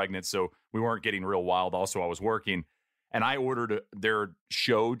 Cindy was pregnant, so we weren't getting real wild. Also, I was working, and I ordered their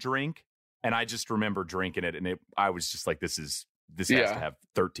show drink, and I just remember drinking it, and I was just like, this has to have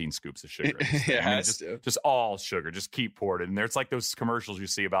 13 scoops of sugar. Just all sugar. Just keep pouring it in there. It's like those commercials you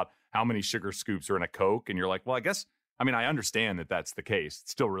see about how many sugar scoops are in a Coke, and you're like, well, I mean, I understand that that's the case.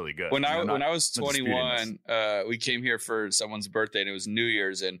 It's still really good. When I was 21, we came here for someone's birthday, and it was New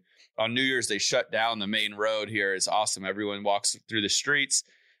Year's. And on New Year's, they shut down the main road here. It's awesome. Everyone walks through the streets.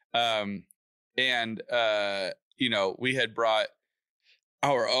 You know, we had brought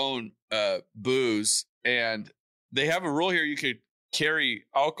our own booze, and they have a rule here. You could carry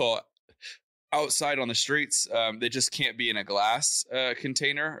alcohol outside on the streets. They just can't be in a glass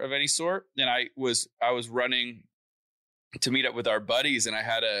container of any sort. And I was running to meet up with our buddies, and I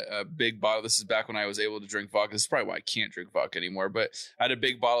had a big bottle. This is back when I was able to drink vodka. This is probably why I can't drink vodka anymore, but I had a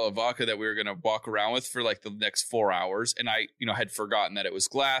big bottle of vodka that we were going to walk around with for like the next 4 hours. And I, you know, had forgotten that it was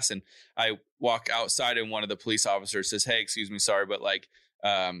glass. And I walk outside, and one of the police officers says, "Hey, excuse me, sorry, but like,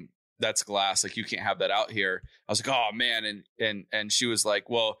 that's glass. Like, you can't have that out here." I was like, "Oh man." And she was like,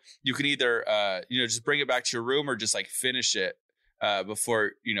 "Well, you can either, you know, just bring it back to your room or just like finish it,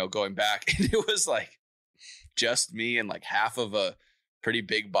 before, you know, going back." And it was like, just me and like half of a pretty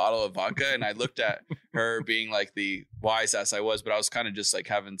big bottle of vodka. And I looked at her being like the wise ass I was, but I was kind of just like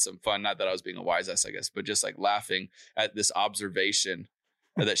having some fun. Not that I was being a wise ass, I guess, but just like laughing at this observation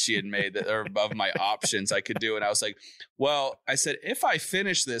that she had made of my options I could do. And I was like, well, I said, if I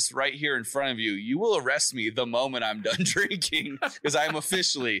finish this right here in front of you, you will arrest me the moment I'm done drinking, because I am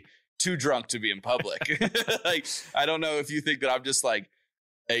officially too drunk to be in public. Like, I don't know if you think that I'm just like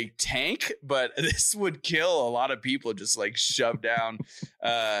a tank, but this would kill a lot of people, just like shoved down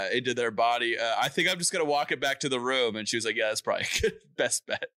into their body. I think I'm just going to walk it back to the room. And she was like, yeah, that's probably a good best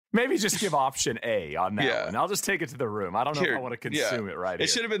bet. Maybe just give option A on that one. I'll just take it to the room. I don't know if I want to consume it right here. It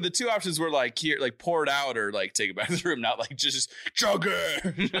should have been, the two options were like here, like pour it out or like take it back to the room, not like just chug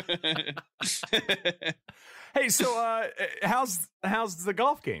it. Hey, so how's the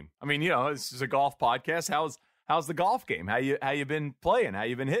golf game? I mean, you know, this is a golf podcast. How's the golf game? How you been playing? How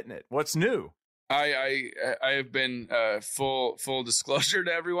you been hitting it? What's new? I have been full disclosure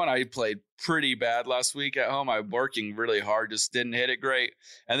to everyone. I played pretty bad last week at home. I'm working really hard, just didn't hit it great.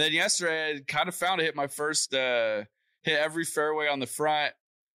 And then yesterday, I kind of found it. Hit my first hit every fairway on the front.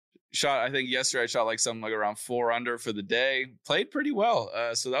 I think yesterday I shot like something like around 4 under for the day. Played pretty well,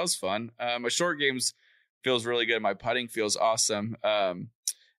 so that was fun. My short games feels really good. My putting feels awesome.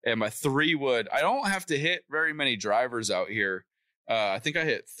 And my 3-wood, I don't have to hit very many drivers out here. I think I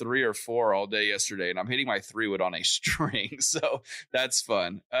hit 3 or 4 all day yesterday, and I'm hitting my 3-wood on a string. So that's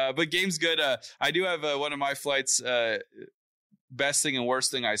fun. But game's good. I do have one of my flights, best thing and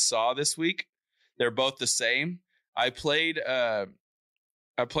worst thing I saw this week. They're both the same. I played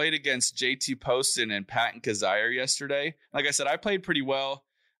against JT Poston and Patton Kizzire yesterday. Like I said, I played pretty well.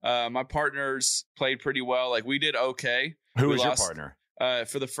 My partners played pretty well. Like we did okay. Who was your partner?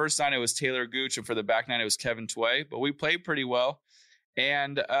 For the first 9, it was Taylor Gooch, and for the back 9, it was Kevin Tway. But we played pretty well.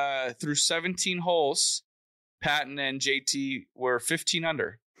 And through 17 holes, Patton and JT were 15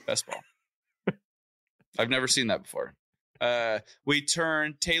 under best ball. I've never seen that before. We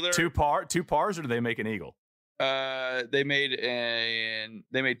turned Taylor 2 pars, or did they make an eagle? They made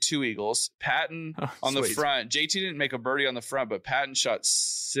 2 eagles. Patton on the front. JT didn't make a birdie on the front, but Patton shot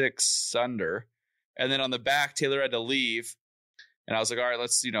 6 under. And then on the back, Taylor had to leave. And I was like, all right,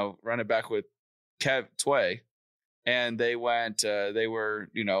 let's, run it back with Kev Tway. And they went, they went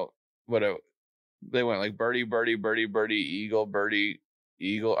like birdie, birdie, birdie, birdie, eagle, birdie,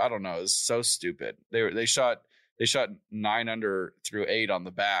 eagle. I don't know. It was so stupid. They shot 9 under through 8 on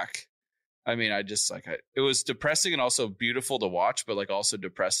the back. I mean, it was depressing and also beautiful to watch, but like also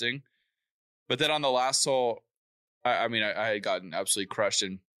depressing. But then on the last hole, I had gotten absolutely crushed,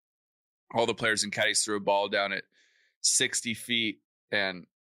 and all the players and caddies threw a ball down at 60 feet, and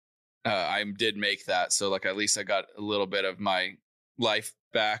I did make that. So like, at least I got a little bit of my life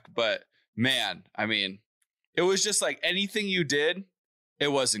back. But man, I mean, it was just like anything you did,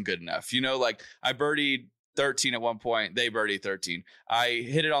 it wasn't good enough. Like I birdied 13 at one point. They birdied 13. I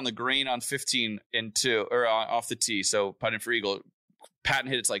hit it on the green on 15 off the tee. So putting for eagle. Patton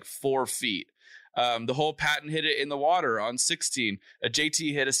hit it like 4 feet. The whole Patton hit it in the water on 16.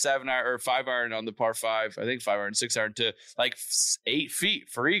 JT hit a 7 iron or 5 iron on the par 5. I think 5 iron, 6 iron to like 8 feet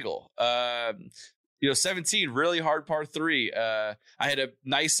for eagle. 17, really hard par 3. I had a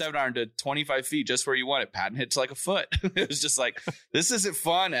nice 7 iron to 25 feet just where you want it. Patton hit to like a foot. It was just like, this isn't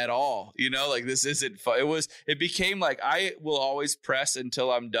fun at all. Like this isn't fun. It became like, I will always press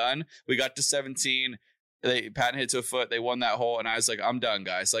until I'm done. We got to 17. Patton hit to a foot. They won that hole. And I was like, I'm done,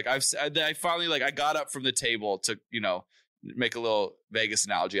 guys. Like I finally, like I got up from the table to, make a little Vegas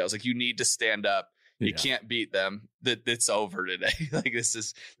analogy. I was like, you need to stand up. You can't beat them. It's over today. Like this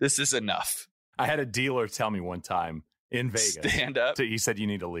is enough. I had a dealer tell me one time in Vegas, stand up. He said, you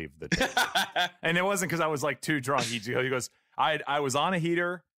need to leave the table. And it wasn't because I was like too drunk. He goes, I was on a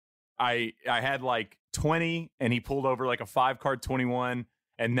heater. I had like 20, and he pulled over like a 5-card 21.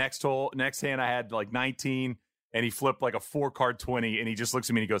 And next hand I had like 19, and he flipped like a 4-card 20, and he just looks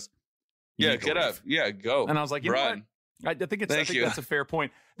at me and he goes, yeah, get up. Yeah, go. And I was like, run. I think that's a fair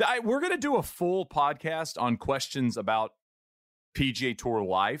point. We're going to do a full podcast on questions about PGA Tour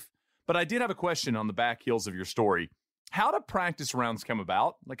life. But I did have a question on the back heels of your story. How do practice rounds come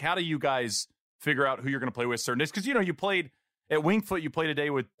about? Like, how do you guys figure out who you're going to play with certain days? Because, you played at Winged Foot, you played a day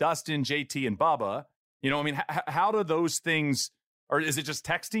with Dustin, JT, and Bubba. How do those things, or is it just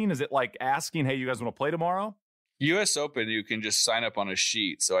texting? Is it like asking, hey, you guys want to play tomorrow? US Open, you can just sign up on a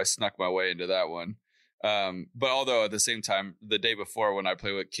sheet. So I snuck my way into that one. But although at the same time, the day before when I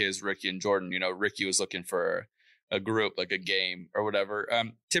played with Kiz, Ricky, and Jordan, Ricky was looking for a group, like a game or whatever.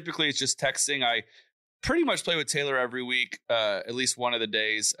 Typically it's just texting. I pretty much play with Taylor every week, at least one of the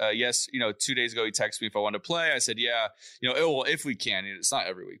days. Yes, 2 days ago he texted me if I wanted to play. I said, yeah, if we can. It's not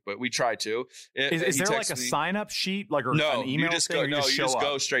every week, but we try to. Is there like a sign-up sheet, like, or an email? You just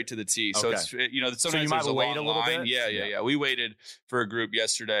go straight to the tee. So it's sometimes so you might wait a little bit. Yeah. We waited for a group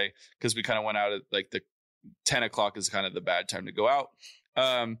yesterday because we kind of went out at like the 10 o'clock is kind of the bad time to go out.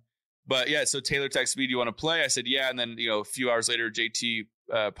 But yeah, so Taylor texted me, do you want to play? I said, yeah. And then, a few hours later, JT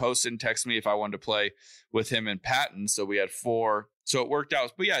Poston texted me if I wanted to play with him and Patton. So we had 4. So it worked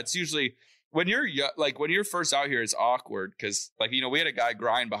out. But yeah, it's usually when you're first out here, it's awkward because we had a guy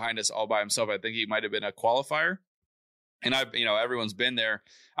grind behind us all by himself. I think he might have been a qualifier. And everyone's been there.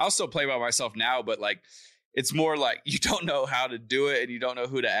 I'll still play by myself now, but like, it's more like you don't know how to do it and you don't know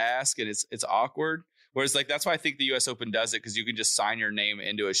who to ask. And it's awkward. Whereas that's why I think the US Open does it, because you can just sign your name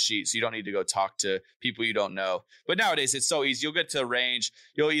into a sheet. So you don't need to go talk to people you don't know. But nowadays it's so easy. You'll get to the range.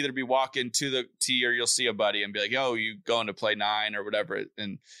 You'll either be walking to the tee or you'll see a buddy and be like, yo, you going to play 9 or whatever.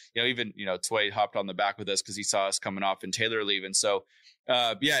 And, even, Tway hopped on the back with us because he saw us coming off and Taylor leaving. So,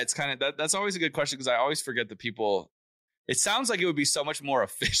 it's kind of, that's always a good question because I always forget the people. It sounds like it would be so much more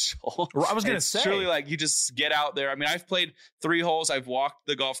official. I was going to say. It's truly like you just get out there. I mean, I've played 3 holes. I've walked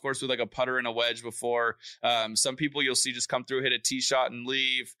the golf course with like a putter and a wedge before. Some people you'll see just come through, hit a tee shot and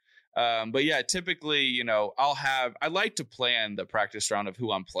leave. But yeah, typically, I like to plan the practice round of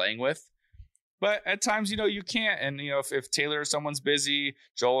who I'm playing with. But at times, you can't. And, if Taylor or someone's busy,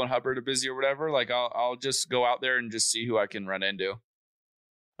 Joel and Hubbard are busy or whatever, like I'll just go out there and just see who I can run into.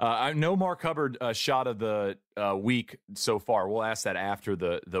 I know Mark Hubbard shot of the week so far. We'll ask that after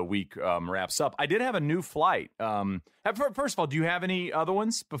the week wraps up. I did have a new flight. First of all, do you have any other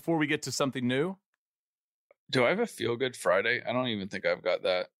ones before we get to something new? Do I have a Feel Good Friday? I don't even think I've got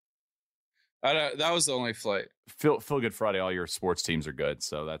that. That was the only flight. Feel Good Friday. All your sports teams are good,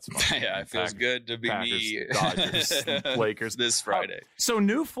 so that's fine. Yeah, it feels good to be Packers, me. Dodgers, Lakers this Friday. So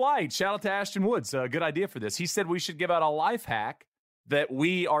new flight. Shout out to Ashton Woods. Good idea for this. He said we should give out a life hack that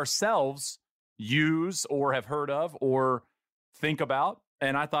we ourselves use or have heard of or think about,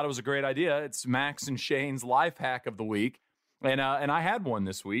 and I thought it was a great idea. It's Max and Shane's life hack of the week, and I had one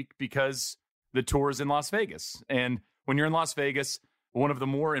this week because the tour is in Las Vegas, and when you're in Las Vegas, one of the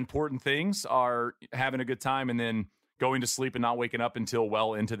more important things are having a good time and then going to sleep and not waking up until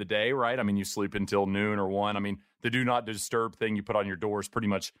well into the day, right? I mean, you sleep until noon or 1. I mean, the do not disturb thing you put on your door is pretty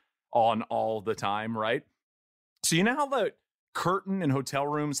much on all the time, right? So you know how the curtain in hotel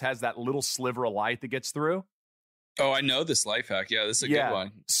rooms has that little sliver of light that gets through? Oh, I know this life hack. Yeah, this is a good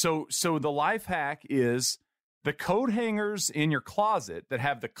one. So the life hack is the coat hangers in your closet that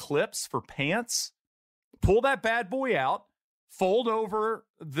have the clips for pants. Pull that bad boy out, fold over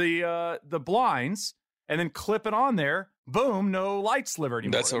the blinds, and then clip it on there. Boom, no light sliver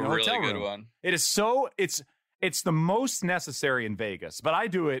anymore. That's a really good one. It is it's the most necessary in Vegas, but I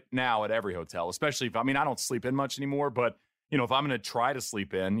do it now at every hotel, especially if, I don't sleep in much anymore, but if I'm going to try to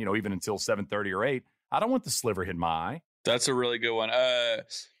sleep in, even until 7:30 or 8, I don't want the sliver hitting my eye. That's a really good one.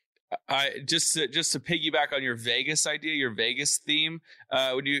 I just to piggyback on your Vegas idea, your Vegas theme,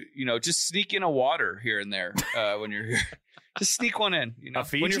 when you just sneak in a water here and there when you're here. Just sneak one in,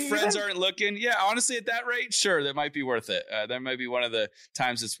 when your friends aren't looking. Yeah, honestly, at that rate, sure, that might be worth it. That might be one of the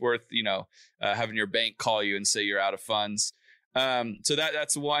times it's worth, having your bank call you and say you're out of funds. So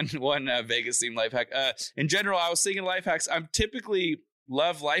that's one Vegas themed life hack. In general, I was thinking life hacks. I'm typically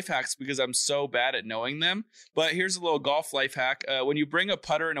love life hacks because I'm so bad at knowing them. But here's a little golf life hack. When you bring a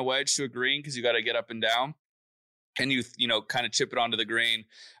putter and a wedge to a green, because you got to get up and down, and you kind of chip it onto the green,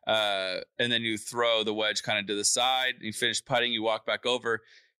 and then you throw the wedge kind of to the side, and you finish putting, you walk back over,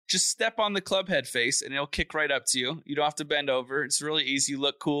 just step on the club head face and it'll kick right up to you. You don't have to bend over. It's really easy. You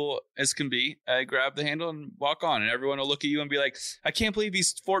look cool as can be. Grab the handle and walk on, and everyone will look at you and be like, I can't believe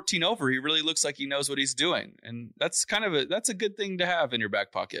he's 14 over. He really looks like he knows what he's doing. And that's that's a good thing to have in your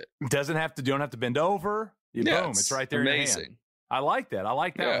back pocket. You don't have to bend over. Boom, it's right there. Amazing. In your hand. I like that. I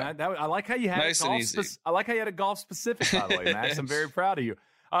like that. Yeah. I like how you had nice and easy. I like how you had a golf specific, by the way, Max. I'm very proud of you.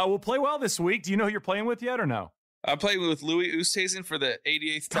 We'll play well this week. Do you know who you're playing with yet or no? I'm playing with Louis Oosthuizen for the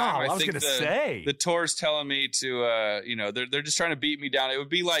 88th time. I was going to say. The tour's telling me to, they're just trying to beat me down. It would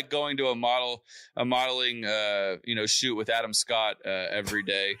be like going to a modeling, shoot with Adam Scott every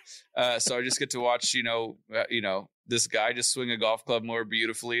day. So I just get to watch, this guy just swing a golf club more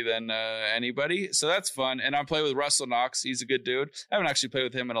beautifully than anybody. So that's fun. And I'm playing with Russell Knox. He's a good dude. I haven't actually played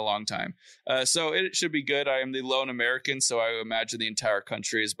with him in a long time. So it should be good. I am the lone American, so I imagine the entire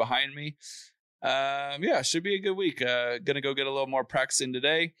country is behind me. Should be a good week. Gonna go get a little more practice in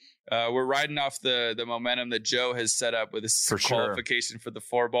today. We're riding off the momentum that Joe has set up with this qualification for the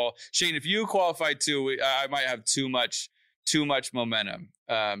 4-ball. Shane, if you qualify too, I might have too much momentum.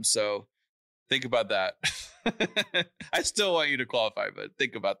 So think about that. I still want you to qualify, but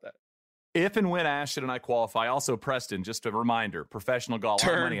think about that. If and when Ashton and I qualify, also Preston, just a reminder, professional golf,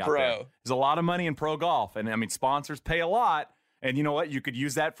 turn money pro. Out there. There's a lot of money in pro golf, and sponsors pay a lot. And you know what? You could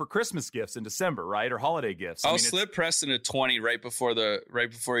use that for Christmas gifts in December, right? Or holiday gifts. I'll slip Preston a 20 right before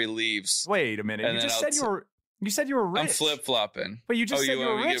he leaves. Wait a minute. You said you were rich. I'm flip flopping. But you just said you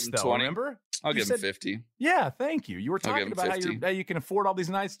were rich, though. 20? Remember? I'll give him 50. Yeah, thank you. You were talking about how you can afford all these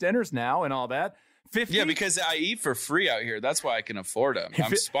nice dinners now and all that. 50? Yeah, because I eat for free out here. That's why I can afford them.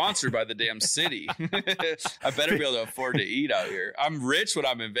 I'm sponsored by the damn city. I better be able to afford to eat out here. I'm rich when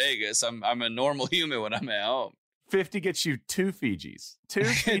I'm in Vegas. I'm a normal human when I'm at home. 50 gets you 2 Fijis. 2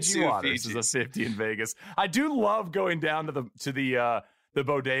 Fiji waters is a 50 in Vegas. I do love going down to the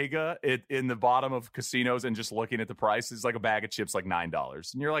bodega in the bottom of casinos and just looking at the prices. Like a bag of chips, like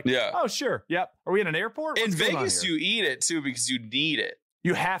 $9, and you're like, oh sure, yep. Are we in an airport? In Vegas, you eat it too because you need it.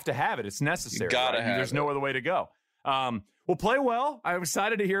 You have to have it. It's necessary. You gotta have There's it. no other way to go. Well, play well. I'm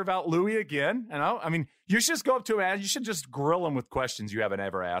excited to hear about Louis again. You should just go up to him and you should just grill him with questions you haven't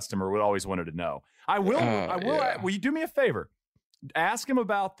ever asked him or would always wanted to know. I will. Will you do me a favor? Ask him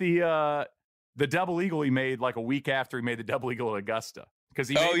about the double eagle he made like a week after he made the double eagle at Augusta, because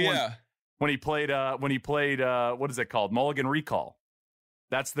he made one when he played what is it called? Mulligan Recall.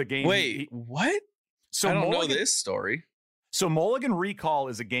 That's the game. Wait, what? So I don't know this story. So Mulligan Recall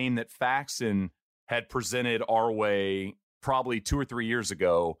is a game that Faxon had presented our way probably 2 or 3 years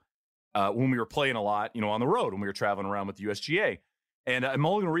ago when we were playing a lot, on the road when we were traveling around with the USGA. And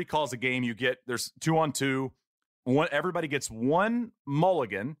Mulligan Recall is a game there's 2-on-2. Everybody gets one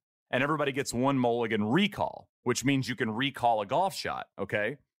mulligan and everybody gets one mulligan recall, which means you can recall a golf shot,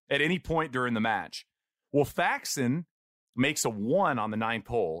 okay, at any point during the match. Well, Faxon makes a 1 on the 9th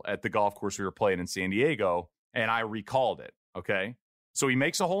hole at the golf course we were playing in San Diego, and I recalled it, okay? So he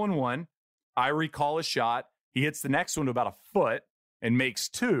makes a hole in 1. I recall a shot. He hits the next one to about a foot and makes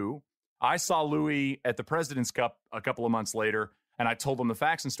 2. I saw Louis at the President's Cup a couple of months later, and I told him the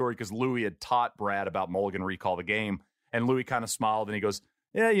Faxon story because Louis had taught Brad about Mulligan Recall the game, and Louis kind of smiled, and he goes,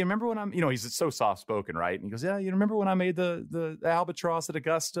 yeah, you remember when he's so soft-spoken, right? And he goes, yeah, you remember when I made the Albatross at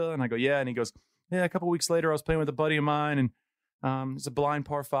Augusta? And I go, yeah. And he goes, yeah, a couple of weeks later, I was playing with a buddy of mine, and it's a blind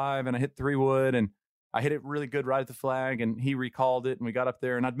par 5, and I hit 3-wood, and I hit it really good right at the flag, and he recalled it, and we got up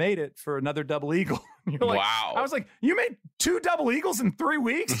there, and I'd made it for another double eagle. You're like, wow. I was like, you made 2 double eagles in 3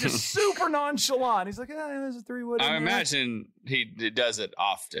 weeks? Just super nonchalant. He's like, yeah, there's a 3-wood. I imagine he does it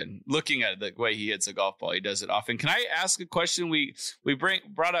often. Looking at the way he hits a golf ball, he does it often. Can I ask a question? We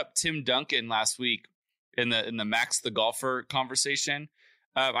brought up Tim Duncan last week in the Max the Golfer conversation.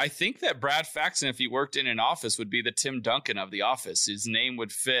 I think that Brad Faxon, if he worked in an office, would be the Tim Duncan of the office. His name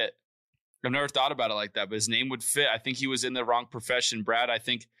would fit. I've never thought about it like that, but his name would fit. I think he was in the wrong profession. Brad, I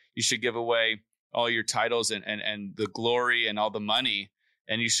think you should give away all your titles and the glory and all the money,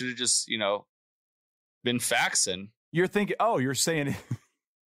 and you should have just, been Faxon. You're thinking, you're saying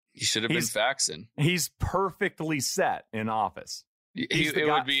he should have been Faxon. He's perfectly set in office.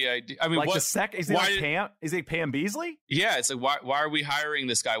 Would be. I mean, like what? Is he like Pam? Is he Pam Beasley? Yeah, it's like why are we hiring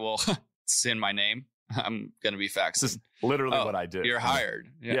this guy? Well, it's in my name. I'm gonna be Faxon. This is literally what I do. You're hired.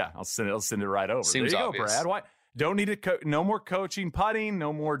 Yeah, I'll send it right over. Seems there you obvious. go, Brad. Why don't need to no more coaching, putting,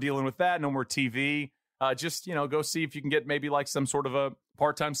 no more dealing with that, no more TV. Just go see if you can get maybe like some sort of a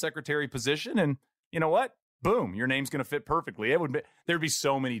part-time secretary position, and you know what? Boom, your name's gonna fit perfectly. There'd be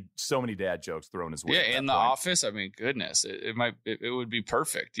so many dad jokes thrown his way. Yeah, in the office. I mean, goodness, it would be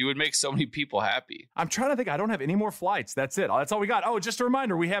perfect. You would make so many people happy. I'm trying to think. I don't have any more flights. That's it. That's all we got. Oh, just a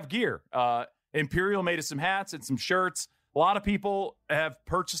reminder, we have gear. Imperial made us some hats and some shirts. A lot of people have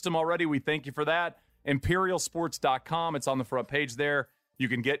purchased them already. We thank you for that. ImperialSports.com. It's on the front page there. You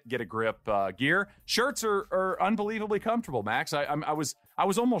can get a grip gear. Shirts are unbelievably comfortable, Max. I was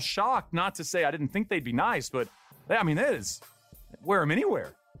almost shocked, not to say I didn't think they'd be nice, but I mean, it is. Wear them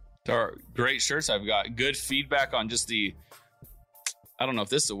anywhere. There are great shirts. I've got good feedback on just I don't know if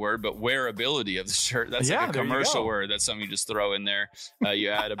this is a word, but wearability of the shirt. That's like a commercial word. That's something you just throw in there. You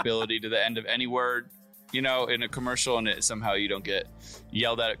add ability to the end of any word, in a commercial, and somehow you don't get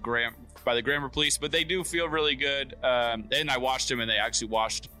yelled at by the grammar police. But they do feel really good. And I washed them, and they actually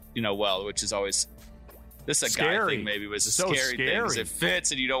washed, well, which is always this is a guy thing. Maybe was a scary thing because it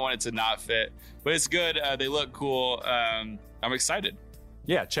fits, and you don't want it to not fit. But it's good. They look cool. I'm excited.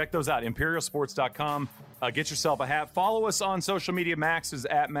 Yeah, check those out. ImperialSports.com. Get yourself a hat. Follow us on social media. Max is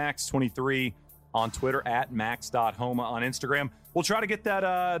at Max23 on Twitter, at Max.Homa on Instagram. We'll try to get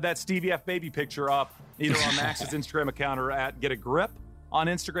that Stevie F Baby picture up either on Max's Instagram account or at Get a Grip on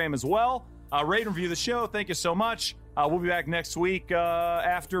Instagram as well. Rate and review the show. Thank you so much. We'll be back next week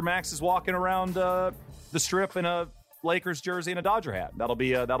after Max is walking around the strip in a Lakers jersey and a Dodger hat. That'll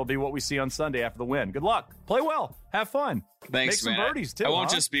be what we see on Sunday after the win. Good luck. Play well. Have fun. Thanks, Make some birdies too. I won't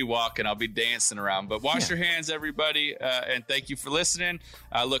just be walking. I'll be dancing around. But wash your hands, everybody. And thank you for listening.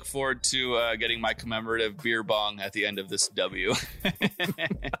 I look forward to getting my commemorative beer bong at the end of this W.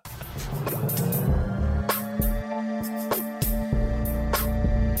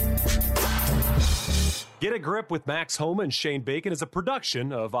 Get a Grip with Max Homa and Shane Bacon is a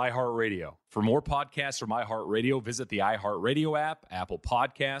production of iHeartRadio. For more podcasts from iHeartRadio, visit the iHeartRadio app, Apple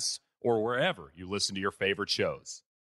Podcasts, or wherever you listen to your favorite shows.